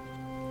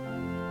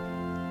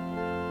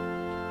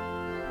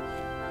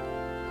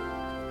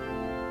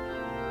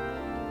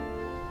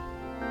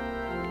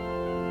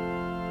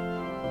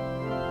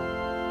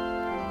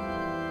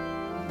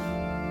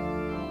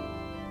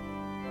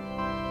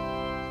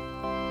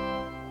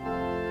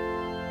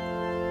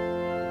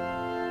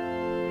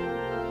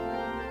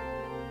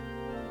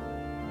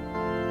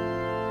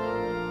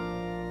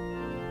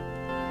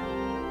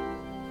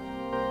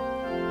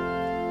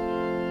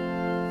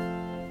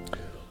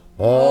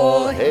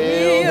 All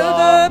hail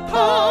the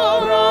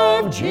power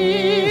of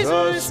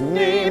Jesus'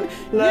 name,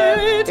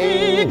 let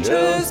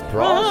angels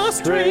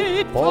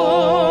prostrate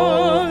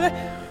fall.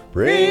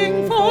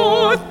 Bring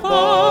forth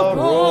the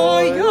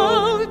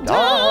royal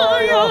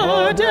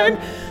diadem,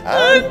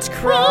 and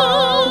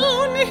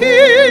crown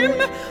him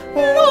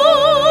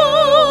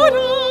Lord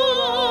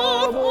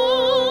of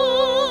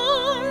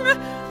all.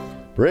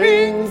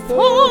 Bring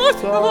forth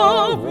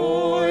the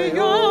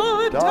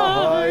royal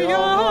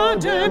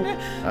diadem,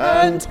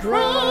 and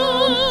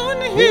crown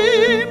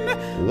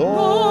him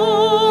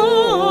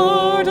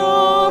Lord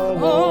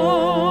of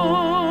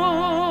all.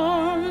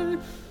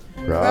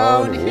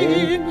 Crown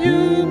him,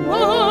 you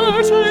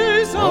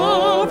martyrs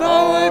of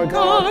our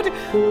God,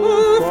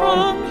 who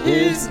from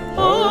his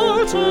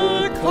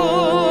altar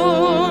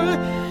call.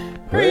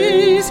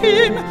 Praise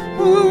him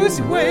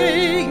whose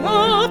way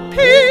of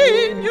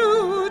pain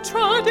you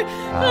trod,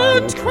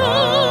 and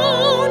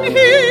crown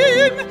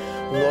him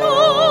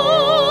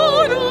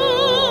Lord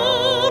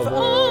of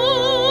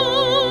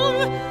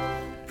all.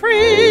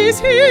 Praise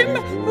him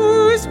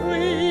whose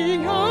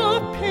way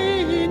of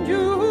pain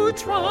you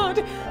trod,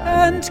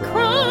 and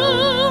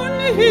crown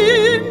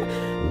him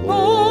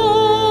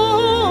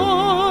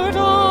Lord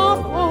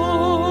of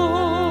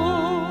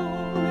all.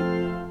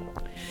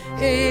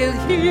 Hail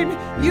him,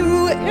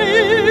 you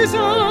heirs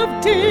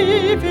of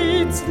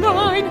David's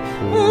line,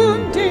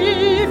 whom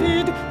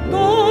David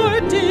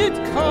Lord did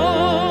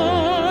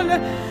call.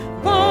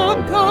 The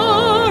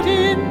God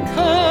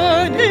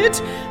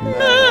incarnate,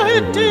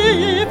 man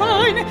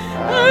divine,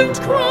 and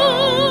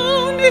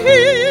crown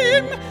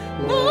him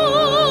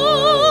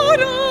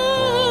Lord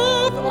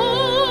of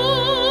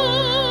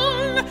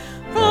all.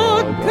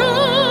 The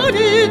God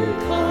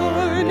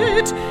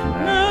incarnate,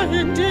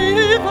 man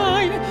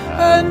divine,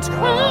 and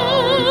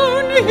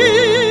crown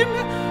him